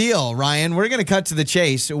 Here's the deal, Ryan. We're going to cut to the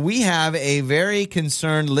chase. We have a very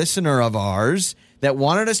concerned listener of ours that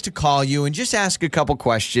wanted us to call you and just ask a couple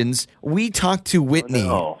questions. We talked to Whitney.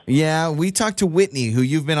 no. Yeah, we talked to Whitney, who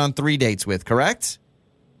you've been on 3 dates with, correct?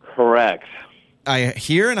 Correct. I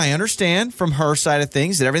hear and I understand from her side of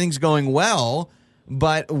things that everything's going well,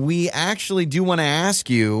 but we actually do want to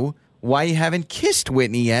ask you why you haven't kissed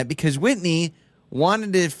Whitney yet, because Whitney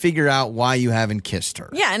wanted to figure out why you haven't kissed her.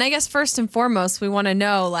 Yeah, and I guess first and foremost, we want to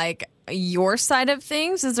know, your side of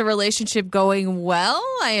things. Is the relationship going well?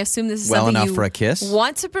 I assume this is Well something enough you for a kiss?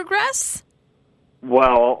 want to progress?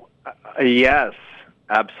 Well, yes,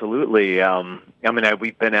 absolutely.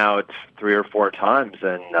 We've been out 3 or 4 times,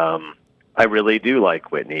 and I really do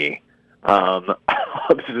like Whitney.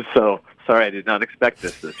 So, sorry, I did not expect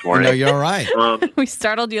this morning. No, you're all right. We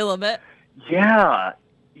startled you a little bit. Yeah.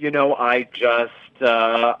 I just,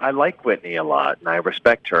 I like Whitney a lot, and I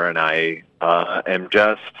respect her, and I am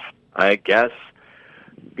just, I guess,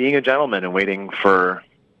 being a gentleman and waiting for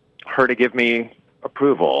her to give me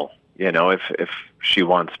approval, if she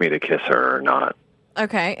wants me to kiss her or not.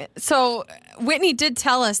 Okay. So Whitney did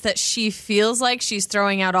tell us that she feels like she's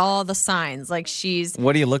throwing out all the signs. Like she's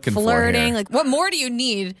What are you looking for flirting. here? Like, what more do you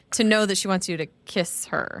need to know that she wants you to kiss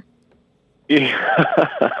her? Yeah,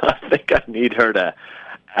 I think I need her to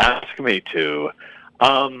ask me to.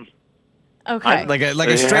 Okay. Like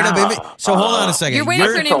a straight up So hold on a second. You're waiting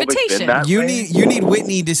for an invitation. You need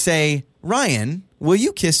Whitney to say, Ryan, will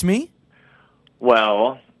you kiss me?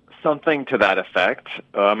 Well, something to that effect.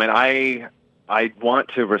 I want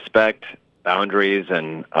to respect boundaries,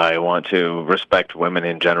 and I want to respect women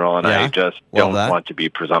in general, and I just don't want to be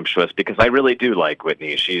presumptuous because I really do like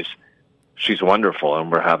Whitney. She's wonderful,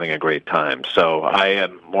 and we're having a great time. So I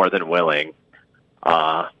am more than willing.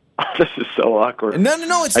 This is so awkward.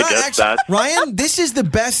 No, it's not actually. Ryan, this is the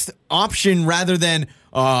best option rather than,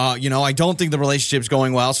 I don't think the relationship's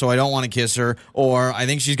going well, so I don't want to kiss her, or I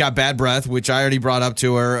think she's got bad breath, which I already brought up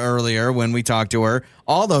to her earlier when we talked to her.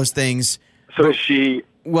 All those things. So is she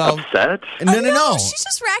upset? No. She's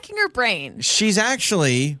just racking her brain. She's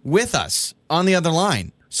actually with us on the other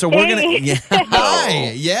line. So we're going to...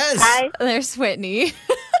 Hi. Yes. Hi. There's Whitney.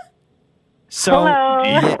 So,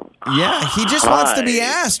 Hello. Yeah, he just wants to be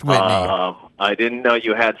asked, Whitney. I didn't know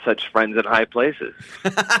you had such friends in high places.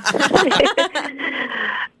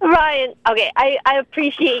 Ryan, okay, I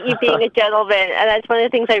appreciate you being a gentleman, and that's one of the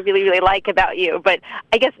things I really, really like about you. But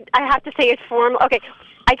I guess I have to say it formally. Okay,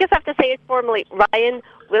 I guess I have to say it formally. Ryan,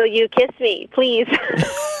 will you kiss me, please?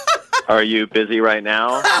 Are you busy right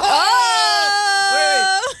now?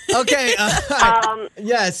 Okay.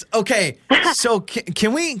 Yes. Okay. So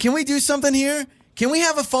can we do something here? Can we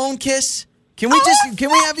have a phone kiss? Can we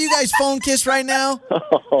have you guys phone kiss right now? Come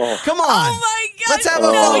on. Oh my God. Let's have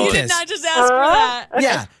a phone you kiss. did not just ask for that.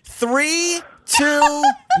 Yeah. 3, 2,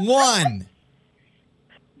 1.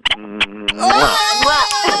 Hey,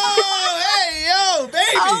 yo,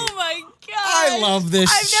 baby. Oh my God. I love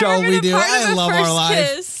this I've show never been we a do. part of I a love our first life.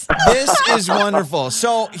 kiss. This is wonderful.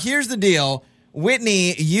 So here's the deal.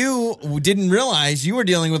 Whitney, you didn't realize you were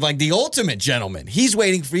dealing with like the ultimate gentleman. He's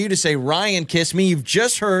waiting for you to say, Ryan, kiss me. You've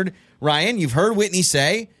just heard, Ryan, you've heard Whitney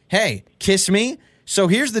say, hey, kiss me. So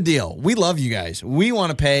here's the deal. We love you guys. We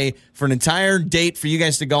want to pay for an entire date for you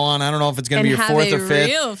guys to go on. I don't know if it's going to be your fourth or fifth.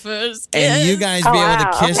 Real first kiss. And you guys be able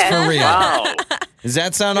to kiss for real. Wow. Does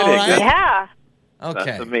that sound all right? Yeah. Okay.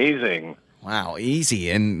 That's amazing. Wow, easy.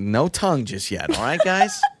 And no tongue just yet. All right,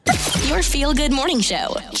 guys? Your feel good morning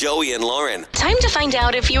show. Joey and Lauren. Time to find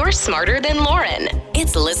out if you're smarter than Lauren.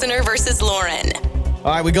 It's listener versus Lauren. All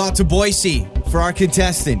right, we go out to Boise for our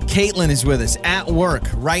contestant. Caitlin is with us at work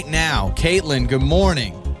right now. Caitlin, good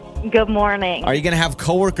morning. Good morning. Are you going to have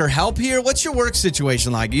coworker help here? What's your work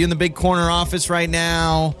situation like? Are you in the big corner office right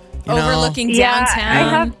now? Overlooking downtown. I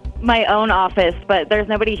have my own office, but there's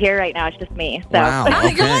nobody here right now. It's just me. So. Wow. Oh,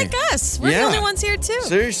 okay. you're like us. We're the only ones here, too.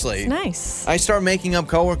 Seriously. It's nice. I start making up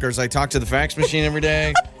coworkers. I talk to the fax machine every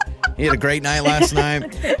day. He had a great night last night.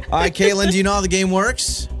 All right, Caitlin, do you know how the game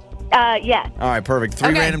works? Yes. All right, perfect.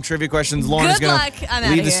 3 random trivia questions. Lauren is Good going luck. I'm to outta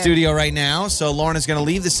leave the here. studio right now. So Lauren is going to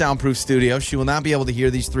leave the soundproof studio. She will not be able to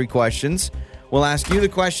hear these 3 questions. We'll ask you the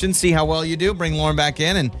questions, see how well you do, bring Lauren back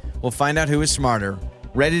in, and we'll find out who is smarter.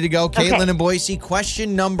 Ready to go? Okay. Caitlin and Boise,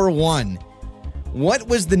 question number 1. What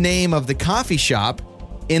was the name of the coffee shop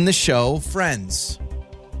in the show Friends?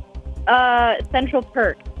 Central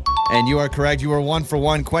Perk. And you are correct. You are 1 for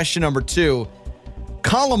 1. Question number 2.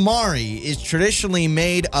 Calamari is traditionally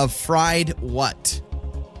made of fried what?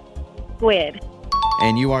 Squid.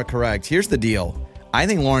 And you are correct. Here's the deal. I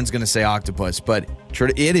think Lauren's going to say octopus, but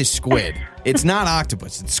it is squid. It's not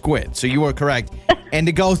octopus. It's squid. So you are correct. And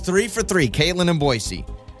to go 3 for 3, Caitlin and Boise.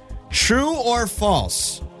 True or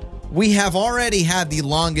false? We have already had the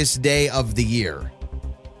longest day of the year.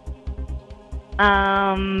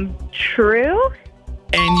 True.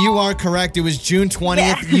 And you are correct. It was June 20th.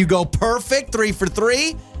 Yeah. You go perfect. 3 for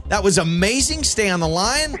 3. That was amazing. Stay on the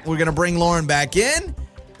line. We're going to bring Lauren back in.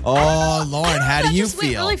 Oh, Lauren, how do you Just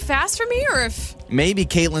went feel? really fast for me, or if Maybe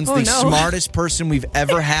Caitlin's the smartest person we've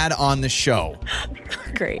ever had on the show.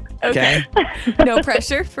 great. Okay. No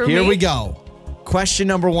pressure for me. Here we go. Question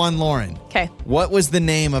number 1, Lauren. Okay. What was the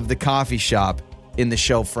name of the coffee shop in the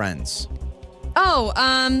show Friends? Oh,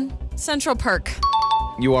 Central Perk.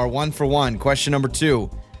 You are 1 for 1. Question number 2.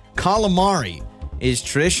 Calamari is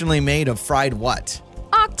traditionally made of fried what?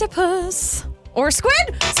 Octopus. Or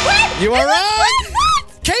squid. Squid. You are Is it right. squid?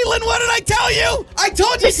 What? Caitlin, what did I tell you? I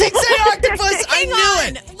told you 6A octopus. I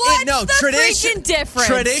knew it. What's the freaking difference?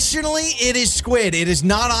 Traditionally, it is squid. It is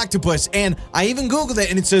not octopus. And I even Googled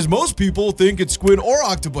it, and it says most people think it's squid or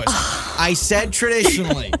octopus. I said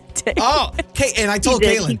traditionally. Okay. And I told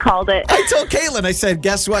Caitlin. He called it. I told Caitlin, I said,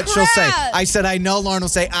 guess what she'll say? I said, I know Lauren will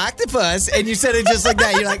say octopus. And you said it just like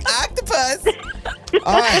that. You're like, octopus.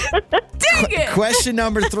 All right. Dang it. Question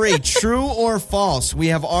number 3. True or false? We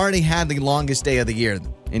have already had the longest day of the year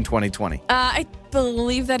in 2020. I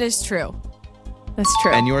believe that is true. That's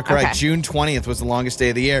true. And you were correct. Okay. June 20th was the longest day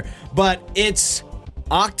of the year. But it's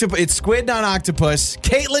it's squid, not octopus.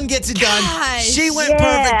 Caitlin gets it done. Gosh, she went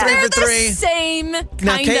perfect 3 They're for 3. the same kind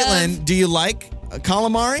Now, of. Caitlin, do you like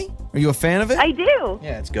calamari? Are you a fan of it? I do.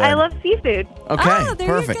 Yeah, it's good. I love seafood. Okay, Oh, there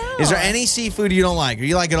you perfect. go. Is there any seafood you don't like? Or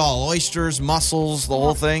you like it all? Oysters, mussels, the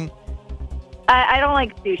whole thing? I don't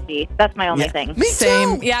like sushi. That's my only thing. Me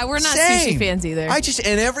Same. too. Yeah, we're not Same. sushi fans either.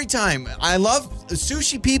 And every time, I love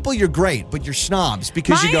sushi people, you're great, but you're snobs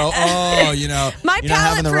because you My- go, oh, you know, My you're not having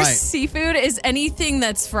palate the for right. seafood is anything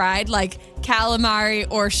that's fried, like calamari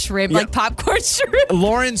or shrimp, like popcorn shrimp.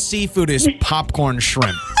 Lauren's seafood is popcorn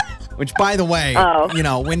shrimp. Which, by the way, you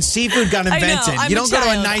know, when seafood got invented, I'm you don't a go to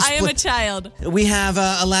a child. nice I am a child. We have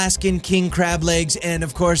Alaskan king crab legs and,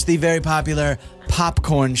 of course, the very popular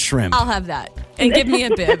popcorn shrimp. I'll have that. And give me a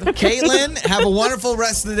bib. Caitlin, have a wonderful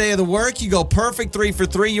rest of the day of the work. You go perfect 3 for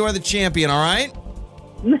 3. You are the champion, all right?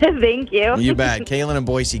 Thank you. You bet. Caitlin and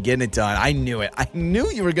Boise getting it done. I knew it. I knew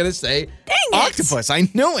you were going to say octopus. I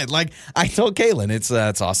knew it. Like, I told Caitlin. It's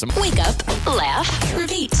that's awesome. Wake up, laugh,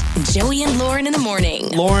 repeat. Joey and Lauren in the morning.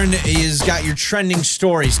 Lauren is got your trending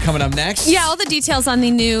stories coming up next. Yeah, all the details on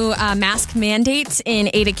the new mask mandate in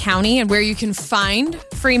Ada County and where you can find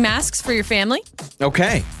free masks for your family.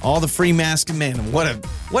 Okay. All the free masks. Man, what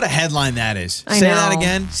a headline that is. I Say know. that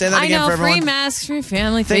again. Say that again for everyone. Free masks for your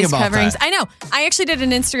family, Think face about coverings. that. I know. I actually did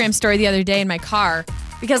an Instagram story the other day in my car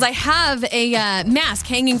because I have a mask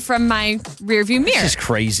hanging from my rearview mirror. This is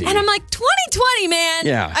crazy. And I'm like, 2020, man.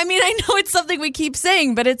 Yeah. I mean, I know it's something we keep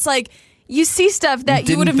saying, but it's like you see stuff that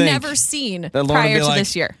you would have Didn't think never seen that Lauren would prior be to like,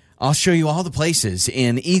 this year. I'll show you all the places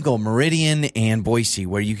in Eagle, Meridian, and Boise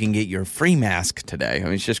where you can get your free mask today. I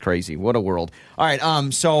mean, it's just crazy. What a world. All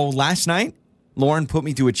right. So last night, Lauren put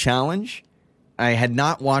me through a challenge. I had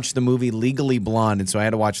not watched the movie Legally Blonde, and so I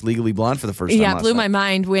had to watch Legally Blonde for the first time. Yeah, it last blew night. my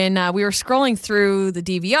mind when we were scrolling through the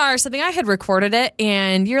DVR, something I had recorded it,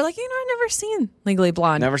 and you're like, I've never seen Legally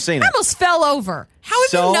Blonde. Never seen it. I almost fell over. How have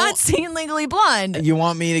So- you not seen Legally Blonde? You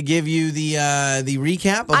want me to give you the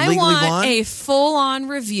recap of I Legally want Blonde? a full-on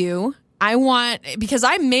review. Because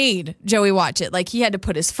I made Joey watch it. Like, he had to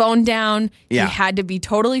put his phone down. Yeah. He had to be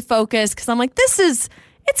totally focused, because I'm like,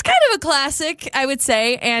 it's kind of a classic, I would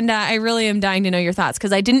say, and I really am dying to know your thoughts,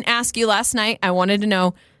 because I didn't ask you last night. I wanted to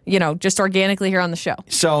know, just organically here on the show.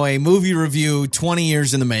 So a movie review, 20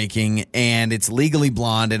 years in the making, and it's Legally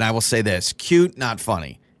Blonde, and I will say this, cute, not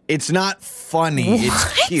funny. It's not funny,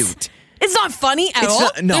 it's cute. It's not funny at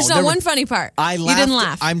all? There's not one funny part. I laughed. You didn't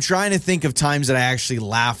laugh. I'm trying to think of times that I actually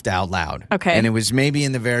laughed out loud. Okay. And it was maybe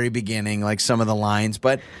in the very beginning, like some of the lines,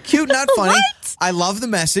 but cute, not funny. What? I love the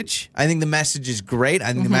message. I think the message is great.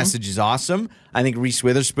 I think the message is awesome. I think Reese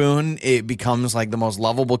Witherspoon, it becomes like the most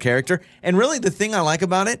lovable character. And really the thing I like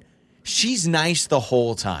about it, she's nice the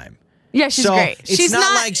whole time. Yeah, she's So great. It's She's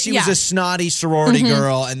not like she was a snotty sorority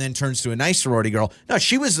girl and then turns to a nice sorority girl. No,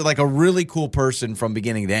 she was like a really cool person from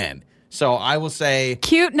beginning to end. So I will say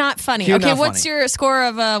cute, not funny. Cute, okay, not what's funny. your score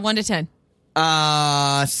of 1 to 10?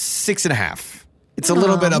 6.5. It's a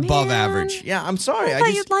little bit above man. average. Yeah, I'm sorry. I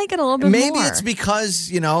thought you'd like it a little bit maybe more. it's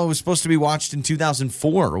because, it was supposed to be watched in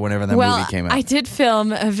 2004 or whenever that movie came out. I did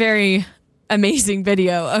film a very amazing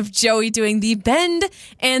video of Joey doing the bend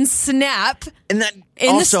and snap and that in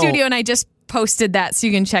also, the studio, and I just posted that so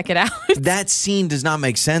you can check it out. that scene does not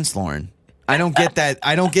make sense, Lauren. I don't get that.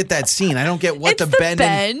 I don't get that scene. I don't get what It's the bend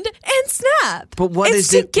and snap. But what it's is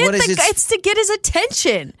to it? Get What is it? It's to get his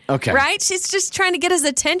attention. Okay. Right? She's just trying to get his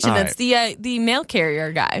attention. All That's the mail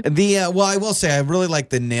carrier guy. Well, I will say I really like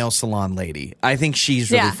the nail salon lady. I think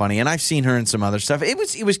she's really Yeah. funny, and I've seen her in some other stuff. It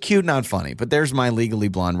was cute, not funny. But there's my Legally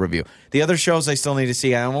Blonde review. The other shows I still need to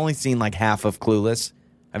see. I've only seen like half of Clueless.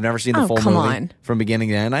 I've never seen the full come movie on. from beginning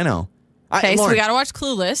to end. I know. Okay, so Lauren, we got to watch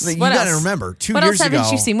Clueless. You What got to else? remember, 2 What years else ago.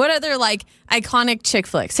 haven't you seen? What other iconic chick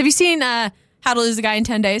flicks? Have you seen How to Lose a Guy in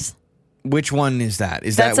 10 Days? Which one is that?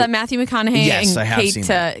 That's Matthew McConaughey Yes, and I have Kate seen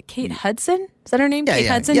that. Kate Hudson. Is that her name? Yeah, Kate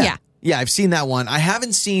yeah, Hudson. yeah. Yeah, I've seen that one. I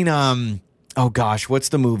haven't seen. Oh gosh, what's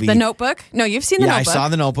the movie? The Notebook. No, you've seen The Yeah, I Notebook. saw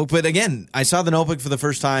The Notebook, but again, I saw The Notebook for the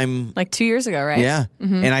first time. like 2 years ago, right? Yeah,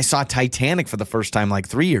 and I saw Titanic for the first time like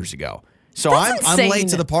 3 years ago. So That's I'm late insane.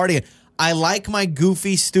 to the party. I like my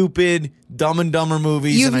goofy, stupid, Dumb and Dumber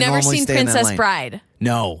movies. You've and I never normally seen stay in that Princess lane. Bride.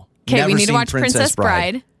 No. Okay, never we need to seen watch Princess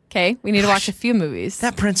Bride. Okay, we need to watch a few movies.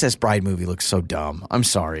 That Princess Bride movie looks so dumb. I'm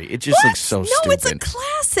sorry. It just looks so stupid. No, it's a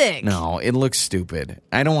classic. No, it looks stupid.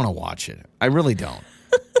 I don't want to watch it. I really don't.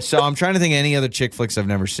 So I'm trying to think of any other chick flicks I've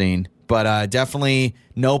never seen. But definitely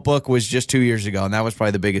Notebook was just 2 years ago, and that was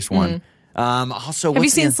probably the biggest one. Also, Have you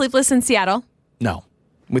seen Sleepless in Seattle? No.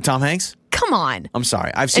 With Tom Hanks? Come on. I'm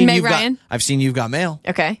sorry. I've seen Meg Ryan? I've seen You've Got Mail.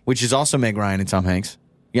 Okay. Which is also Meg Ryan and Tom Hanks.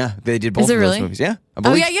 Yeah, they did both Is it of those really? movies. Yeah. I Oh,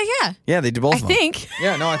 believe. yeah. Yeah, they did both I of them. think.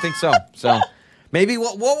 Yeah, no, I think so. So maybe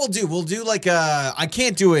what we'll do like I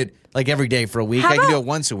can't do it like every day for a week. I can do it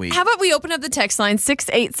once a week. How about we open up the text line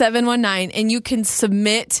 68719 and you can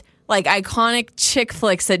submit like iconic chick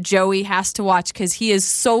flicks that Joey has to watch because he is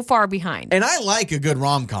so far behind. And I like a good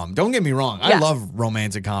rom-com. Don't get me wrong. I love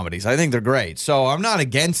romantic comedies. I think they're great. So I'm not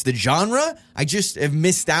against the genre. I just have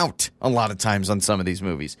missed out a lot of times on some of these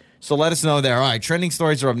movies. So let us know there. All right, trending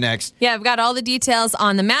stories are up next. Yeah, I've got all the details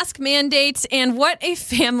on the mask mandate and what a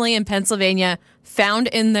family in Pennsylvania found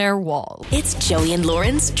in their wall. It's Joey and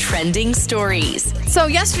Lauren's trending stories. So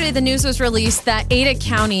yesterday, the news was released that Ada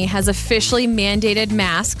County has officially mandated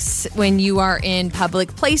masks when you are in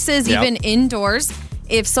public places, even indoors.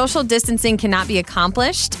 If social distancing cannot be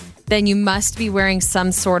accomplished, then you must be wearing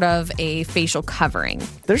some sort of a facial covering.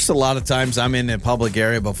 There's a lot of times I'm in a public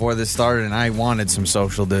area before this started and I wanted some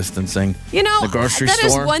social distancing. You know, the grocery that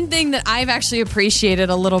store. is one thing that I've actually appreciated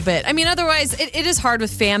a little bit. I mean, otherwise, it is hard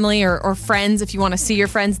with family or friends. If you want to see your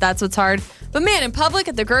friends, that's what's hard. But man, in public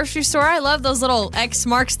at the grocery store, I love those little X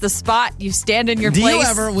marks the spot. You stand in your place. Do you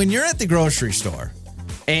ever, when you're at the grocery store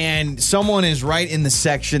and someone is right in the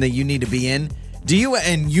section that you need to be in,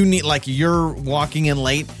 you're walking in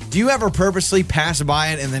late, do you ever purposely pass by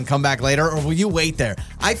it and then come back later, or will you wait there?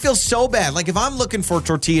 I feel so bad. Like if I'm looking for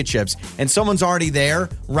tortilla chips and someone's already there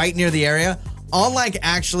right near the area, I'll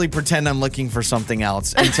actually pretend I'm looking for something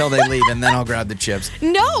else until they leave, and then I'll grab the chips.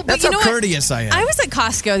 No, but that's you how know courteous what? I am. I was at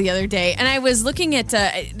Costco the other day, and I was looking at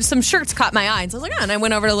some shirts caught my eye. And so I was like, and I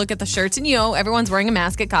went over to look at the shirts, and everyone's wearing a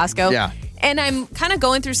mask at Costco. Yeah. And I'm kind of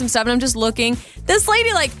going through some stuff, and I'm just looking. This lady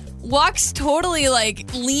walks totally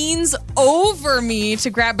leans over me to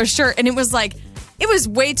grab a shirt, and it was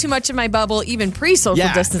way too much in my bubble, even pre-social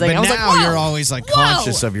distancing. But I was now like, whoa, you're always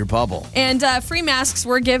conscious of your bubble. And free masks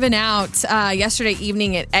were given out yesterday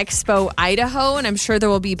evening at Expo, Idaho, and I'm sure there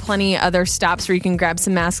will be plenty other stops where you can grab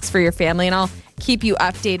some masks for your family, and I'll keep you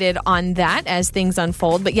updated on that as things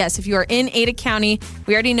unfold. But yes, if you are in Ada County,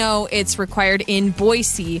 we already know it's required in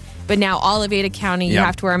Boise, but now all of Ada County, you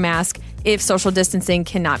have to wear a mask if social distancing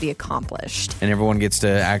cannot be accomplished. And everyone gets to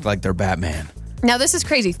act like they're Batman. Now, this is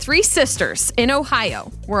crazy. 3 sisters in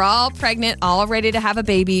Ohio were all pregnant, all ready to have a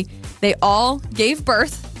baby. They all gave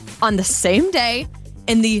birth on the same day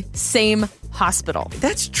in the same hospital.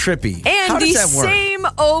 That's trippy. And How the does that work? same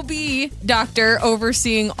OB doctor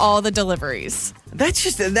overseeing all the deliveries. That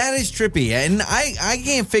is trippy. And I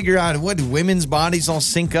can't figure out, what, do women's bodies all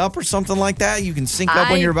sync up or something like that? You can sync up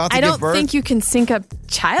when you're about to give birth? I don't think you can sync up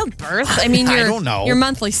childbirth. I mean, I don't know. Your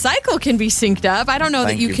monthly cycle can be synced up. I don't know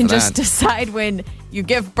Thank that you you can for just that. decide when you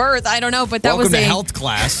give birth. I don't know, but that Welcome was to health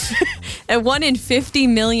class. a 1 in 50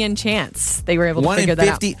 million chance they were able to 1 figure in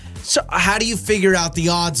that 50. out. So how do you figure out the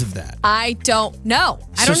odds of that? I don't know.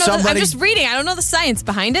 I don't know. I'm just reading. I don't know the science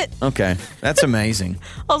behind it. Okay, that's amazing.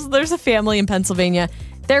 Also, there's a family in Pennsylvania.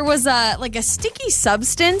 There was a sticky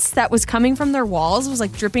substance that was coming from their walls. It was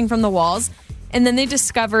dripping from the walls. And then they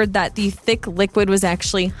discovered that the thick liquid was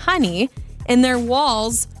actually honey. And their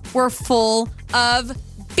walls were full of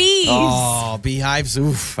bees. Oh, beehives.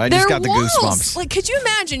 Oof. I just got the goosebumps. Could you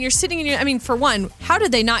imagine you're sitting in for one, how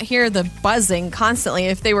did they not hear the buzzing constantly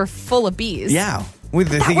if they were full of bees? Yeah. Would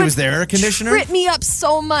they think it was their air conditioner? Trip me up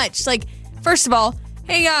so much. First of all,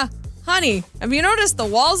 hey, honey, have you noticed the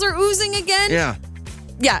walls are oozing again? Yeah.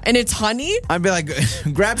 Yeah, and it's honey? I'd be like,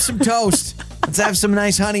 grab some toast. Let's have some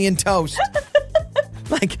nice honey and toast.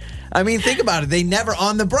 Think about it. They never,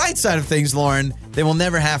 on the bright side of things, Lauren, they will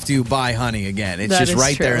never have to buy honey again. It's just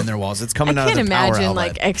right there in their walls. It's coming out of the power outlet. I can't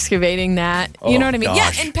imagine excavating that. You know what I mean?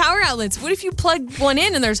 Gosh. Yeah, and power outlets. What if you plug one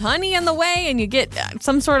in and there's honey in the way and you get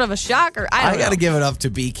some sort of a shock? Or I got to give it up to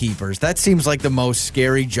beekeepers. That seems like the most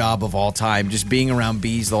scary job of all time, just being around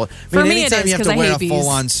bees. For me, it is, anytime you have to I wear hate a bees.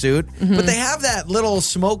 full-on suit. Mm-hmm. But they have that little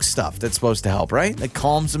smoke stuff that's supposed to help, right? That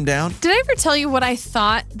calms them down. Did I ever tell you what I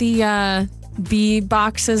thought the bee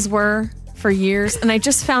boxes were for years, and I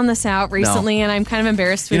just found this out recently, and I'm kind of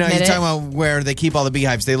embarrassed to admit you're it. talking about where they keep all the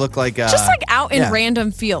beehives. They look like just like out in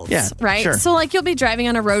random fields, right? Sure. So like you'll be driving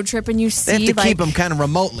on a road trip and you see they have to like keep them kind of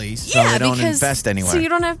remotely so they don't infest anywhere. So you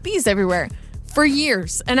don't have bees everywhere. For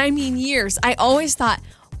years, and I mean years, I always thought,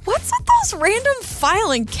 what's with those random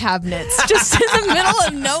filing cabinets just in the middle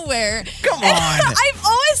of nowhere? Come on. I've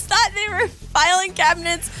always thought they were filing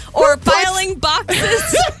cabinets or filing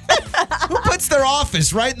boxes. Who puts their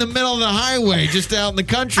office right in the middle of the highway, just out in the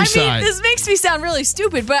countryside? I mean, this makes me sound really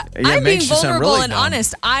stupid, but Yeah, I'm it being makes you sound vulnerable really and dumb.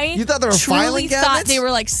 honest. You thought they were truly filing thought cabinets? they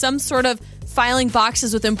were like some sort of filing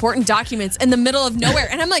boxes with important documents in the middle of nowhere.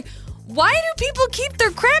 And I'm like, why do people keep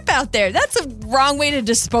their crap out there? That's a wrong way to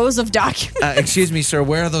dispose of documents. Excuse me, sir.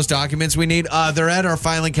 Where are those documents we need? They're at our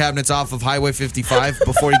filing cabinets off of Highway 55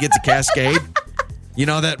 before you get to Cascade. You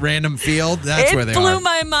know that random field? That's where they It blew are.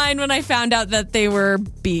 my mind when I found out that they were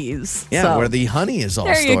bees. Yeah, So, where the honey is all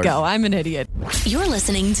there stored. you go. I'm an idiot. You're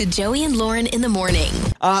listening to Joey and Lauren in the morning.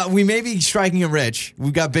 We may be striking it rich.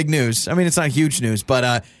 We've got big news. I mean, it's not huge news,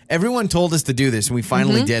 but everyone told us to do this, and we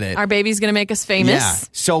finally did it. Our baby's going to make us famous. Yeah.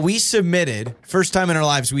 So we submitted, first time in our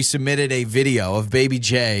lives, we submitted a video of Baby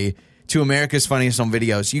J to America's Funniest Home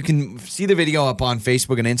Videos. You can see the video up on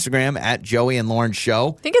Facebook and Instagram at Joey and Lauren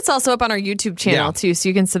Show. I think it's also up on our YouTube channel, Yeah. too, so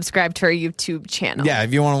you can subscribe to our YouTube channel. Yeah,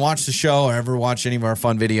 if you want to watch the show or ever watch any of our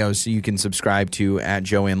fun videos, you can subscribe to at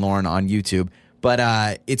Joey and Lauren on YouTube.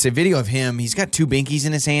 But it's a video of him. He's got two binkies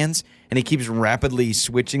in his hands, and he keeps rapidly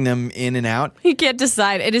switching them in and out. You can't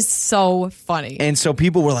decide. It is so funny. And so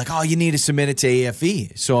people were like, oh, you need to submit it to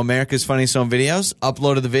AFE. So America's Funniest Home Videos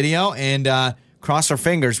uploaded the video, and cross our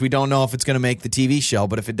fingers. We don't know if it's going to make the TV show,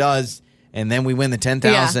 but if it does, and then we win the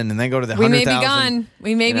 $10,000 and then go to the $100,000. We may be gone.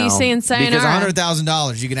 We may be saying sayonara. Because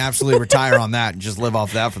 $100,000, you can absolutely retire on that and just live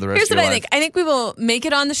off that for the rest Here's of your what I life. think. I think we will make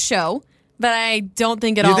it on the show, but I don't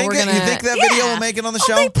think at all we're going to. You think that video will make it on the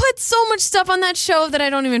show? They put so much stuff on that show that I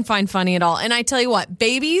don't even find funny at all. And I tell you what,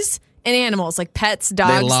 babies and animals, like pets,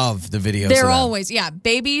 dogs. They love the videos. They're of that. always,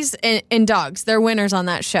 babies and dogs. They're winners on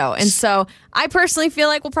that show. And so I personally feel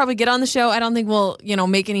like we'll probably get on the show. I don't think we'll,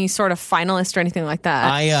 make any sort of finalist or anything like that.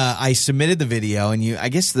 I submitted the video, and I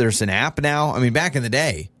guess there's an app now. I mean, back in the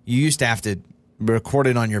day, you used to have to record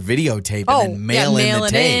it on your videotape and then mail in the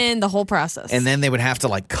tape. The whole process. And then they would have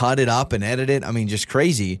to cut it up and edit it. I mean, just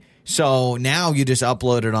crazy. So now you just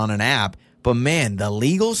upload it on an app. But man, the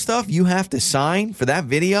legal stuff you have to sign for that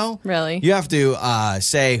video. Really? You have to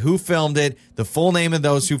say who filmed it, the full name of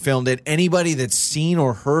those who filmed it, anybody that's seen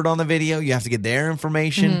or heard on the video. You have to get their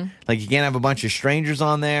information. Mm-hmm. Like you can't have a bunch of strangers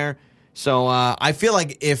on there. So I feel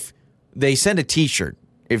like if they send a T-shirt,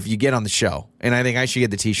 if you get on the show, and I think I should get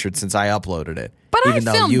the T-shirt since I uploaded it. But even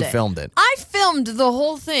though you filmed it. I filmed the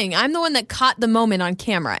whole thing. I'm the one that caught the moment on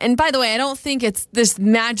camera. And by the way, I don't think it's this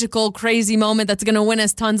magical, crazy moment that's going to win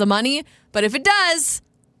us tons of money. But if it does,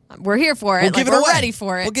 we're here for it. We'll give it we're away. ready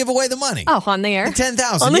for it. We'll give away the money. Oh, on the air? The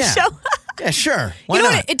 $10,000, on the yeah. show? Yeah, sure. Why you know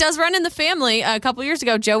not? what? It does run in the family. A couple years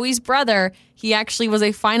ago, Joey's brother, he actually was a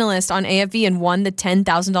finalist on AFV and won the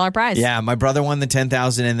 $10,000 prize. Yeah, my brother won the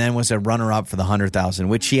 $10,000 and then was a runner-up for the $100,000,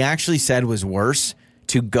 which he actually said was worse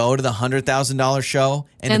to go to the $100,000 show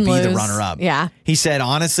and to be the lose. runner-up. Yeah. He said,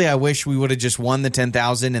 honestly, I wish we would have just won the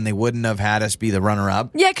 $10,000 and they wouldn't have had us be the runner-up.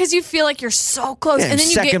 Yeah, because you feel like you're so close. Yeah, and then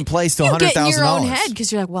you second get, place to you get in your own $100,000. head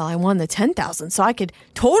because you're like, well, I won the $10,000, so I could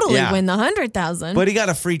totally Yeah. win the $100,000. But he got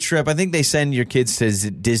a free trip. I think they send your kids to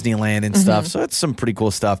Disneyland and stuff, so it's some pretty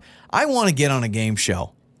cool stuff. I want to get on a game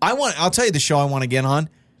show. I'll tell you the show I want to get on.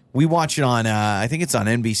 We watch it on, I think it's on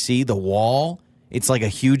NBC, The Wall. It's like a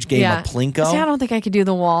huge game of Plinko. See, I don't think I could do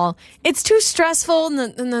the wall. It's too stressful, and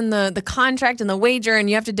then the contract and the wager, and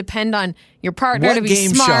you have to depend on your partner What to be game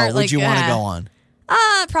smart. show would you want to go on?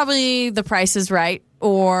 Probably The Price is Right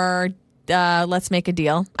or Let's Make a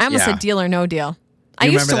Deal. I almost Yeah. said Deal or No Deal. I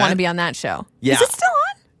You used to remember want to that? be on that show. Yeah. Is it still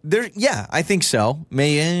on? Yeah, I think so.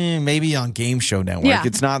 Maybe on Game Show Network. Yeah.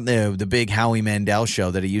 It's not the big Howie Mandel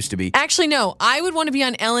show that it used to be. Actually, no. I would want to be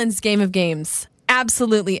on Ellen's Game of Games.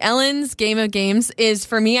 Absolutely. Ellen's Game of Games is,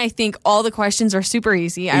 for me, I think all the questions are super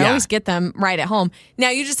easy. I Yeah. always get them right at home. Now,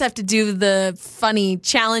 you just have to do the funny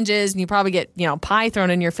challenges, and you probably get, pie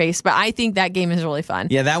thrown in your face. But I think that game is really fun.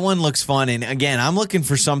 Yeah, that one looks fun. And again, I'm looking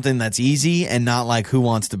for something that's easy and not like Who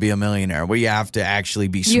Wants to Be a Millionaire, where you have to actually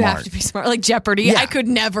be smart. You have to be smart. Like Jeopardy. Yeah. I could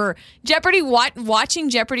never. Jeopardy, watching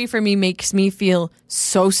Jeopardy for me makes me feel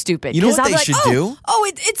so stupid. You know 'Cause what I'll be they like, should do? Oh,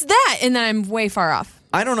 it's that. And then I'm way far off.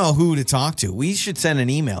 I don't know who to talk to. We should send an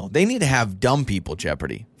email. They need to have dumb people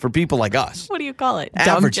Jeopardy for people like us. What do you call it?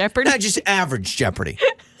 Average, Dumb Jeopardy? No, just average Jeopardy.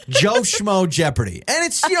 Joe Schmo Jeopardy. And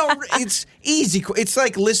it's, it's easy. It's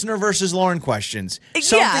like listener versus Lauren questions.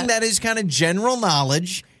 Something that is kind of general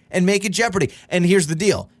knowledge and make it Jeopardy. And here's the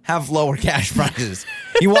deal. Have lower cash prizes.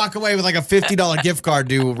 You walk away with like a $50 gift card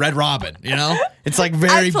to Red Robin, It's like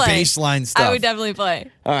very baseline stuff. I would definitely play.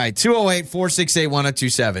 All right,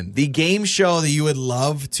 208-468-1027. The game show that you would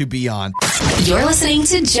love to be on. You're listening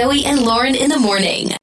to Joey and Lauren in the morning.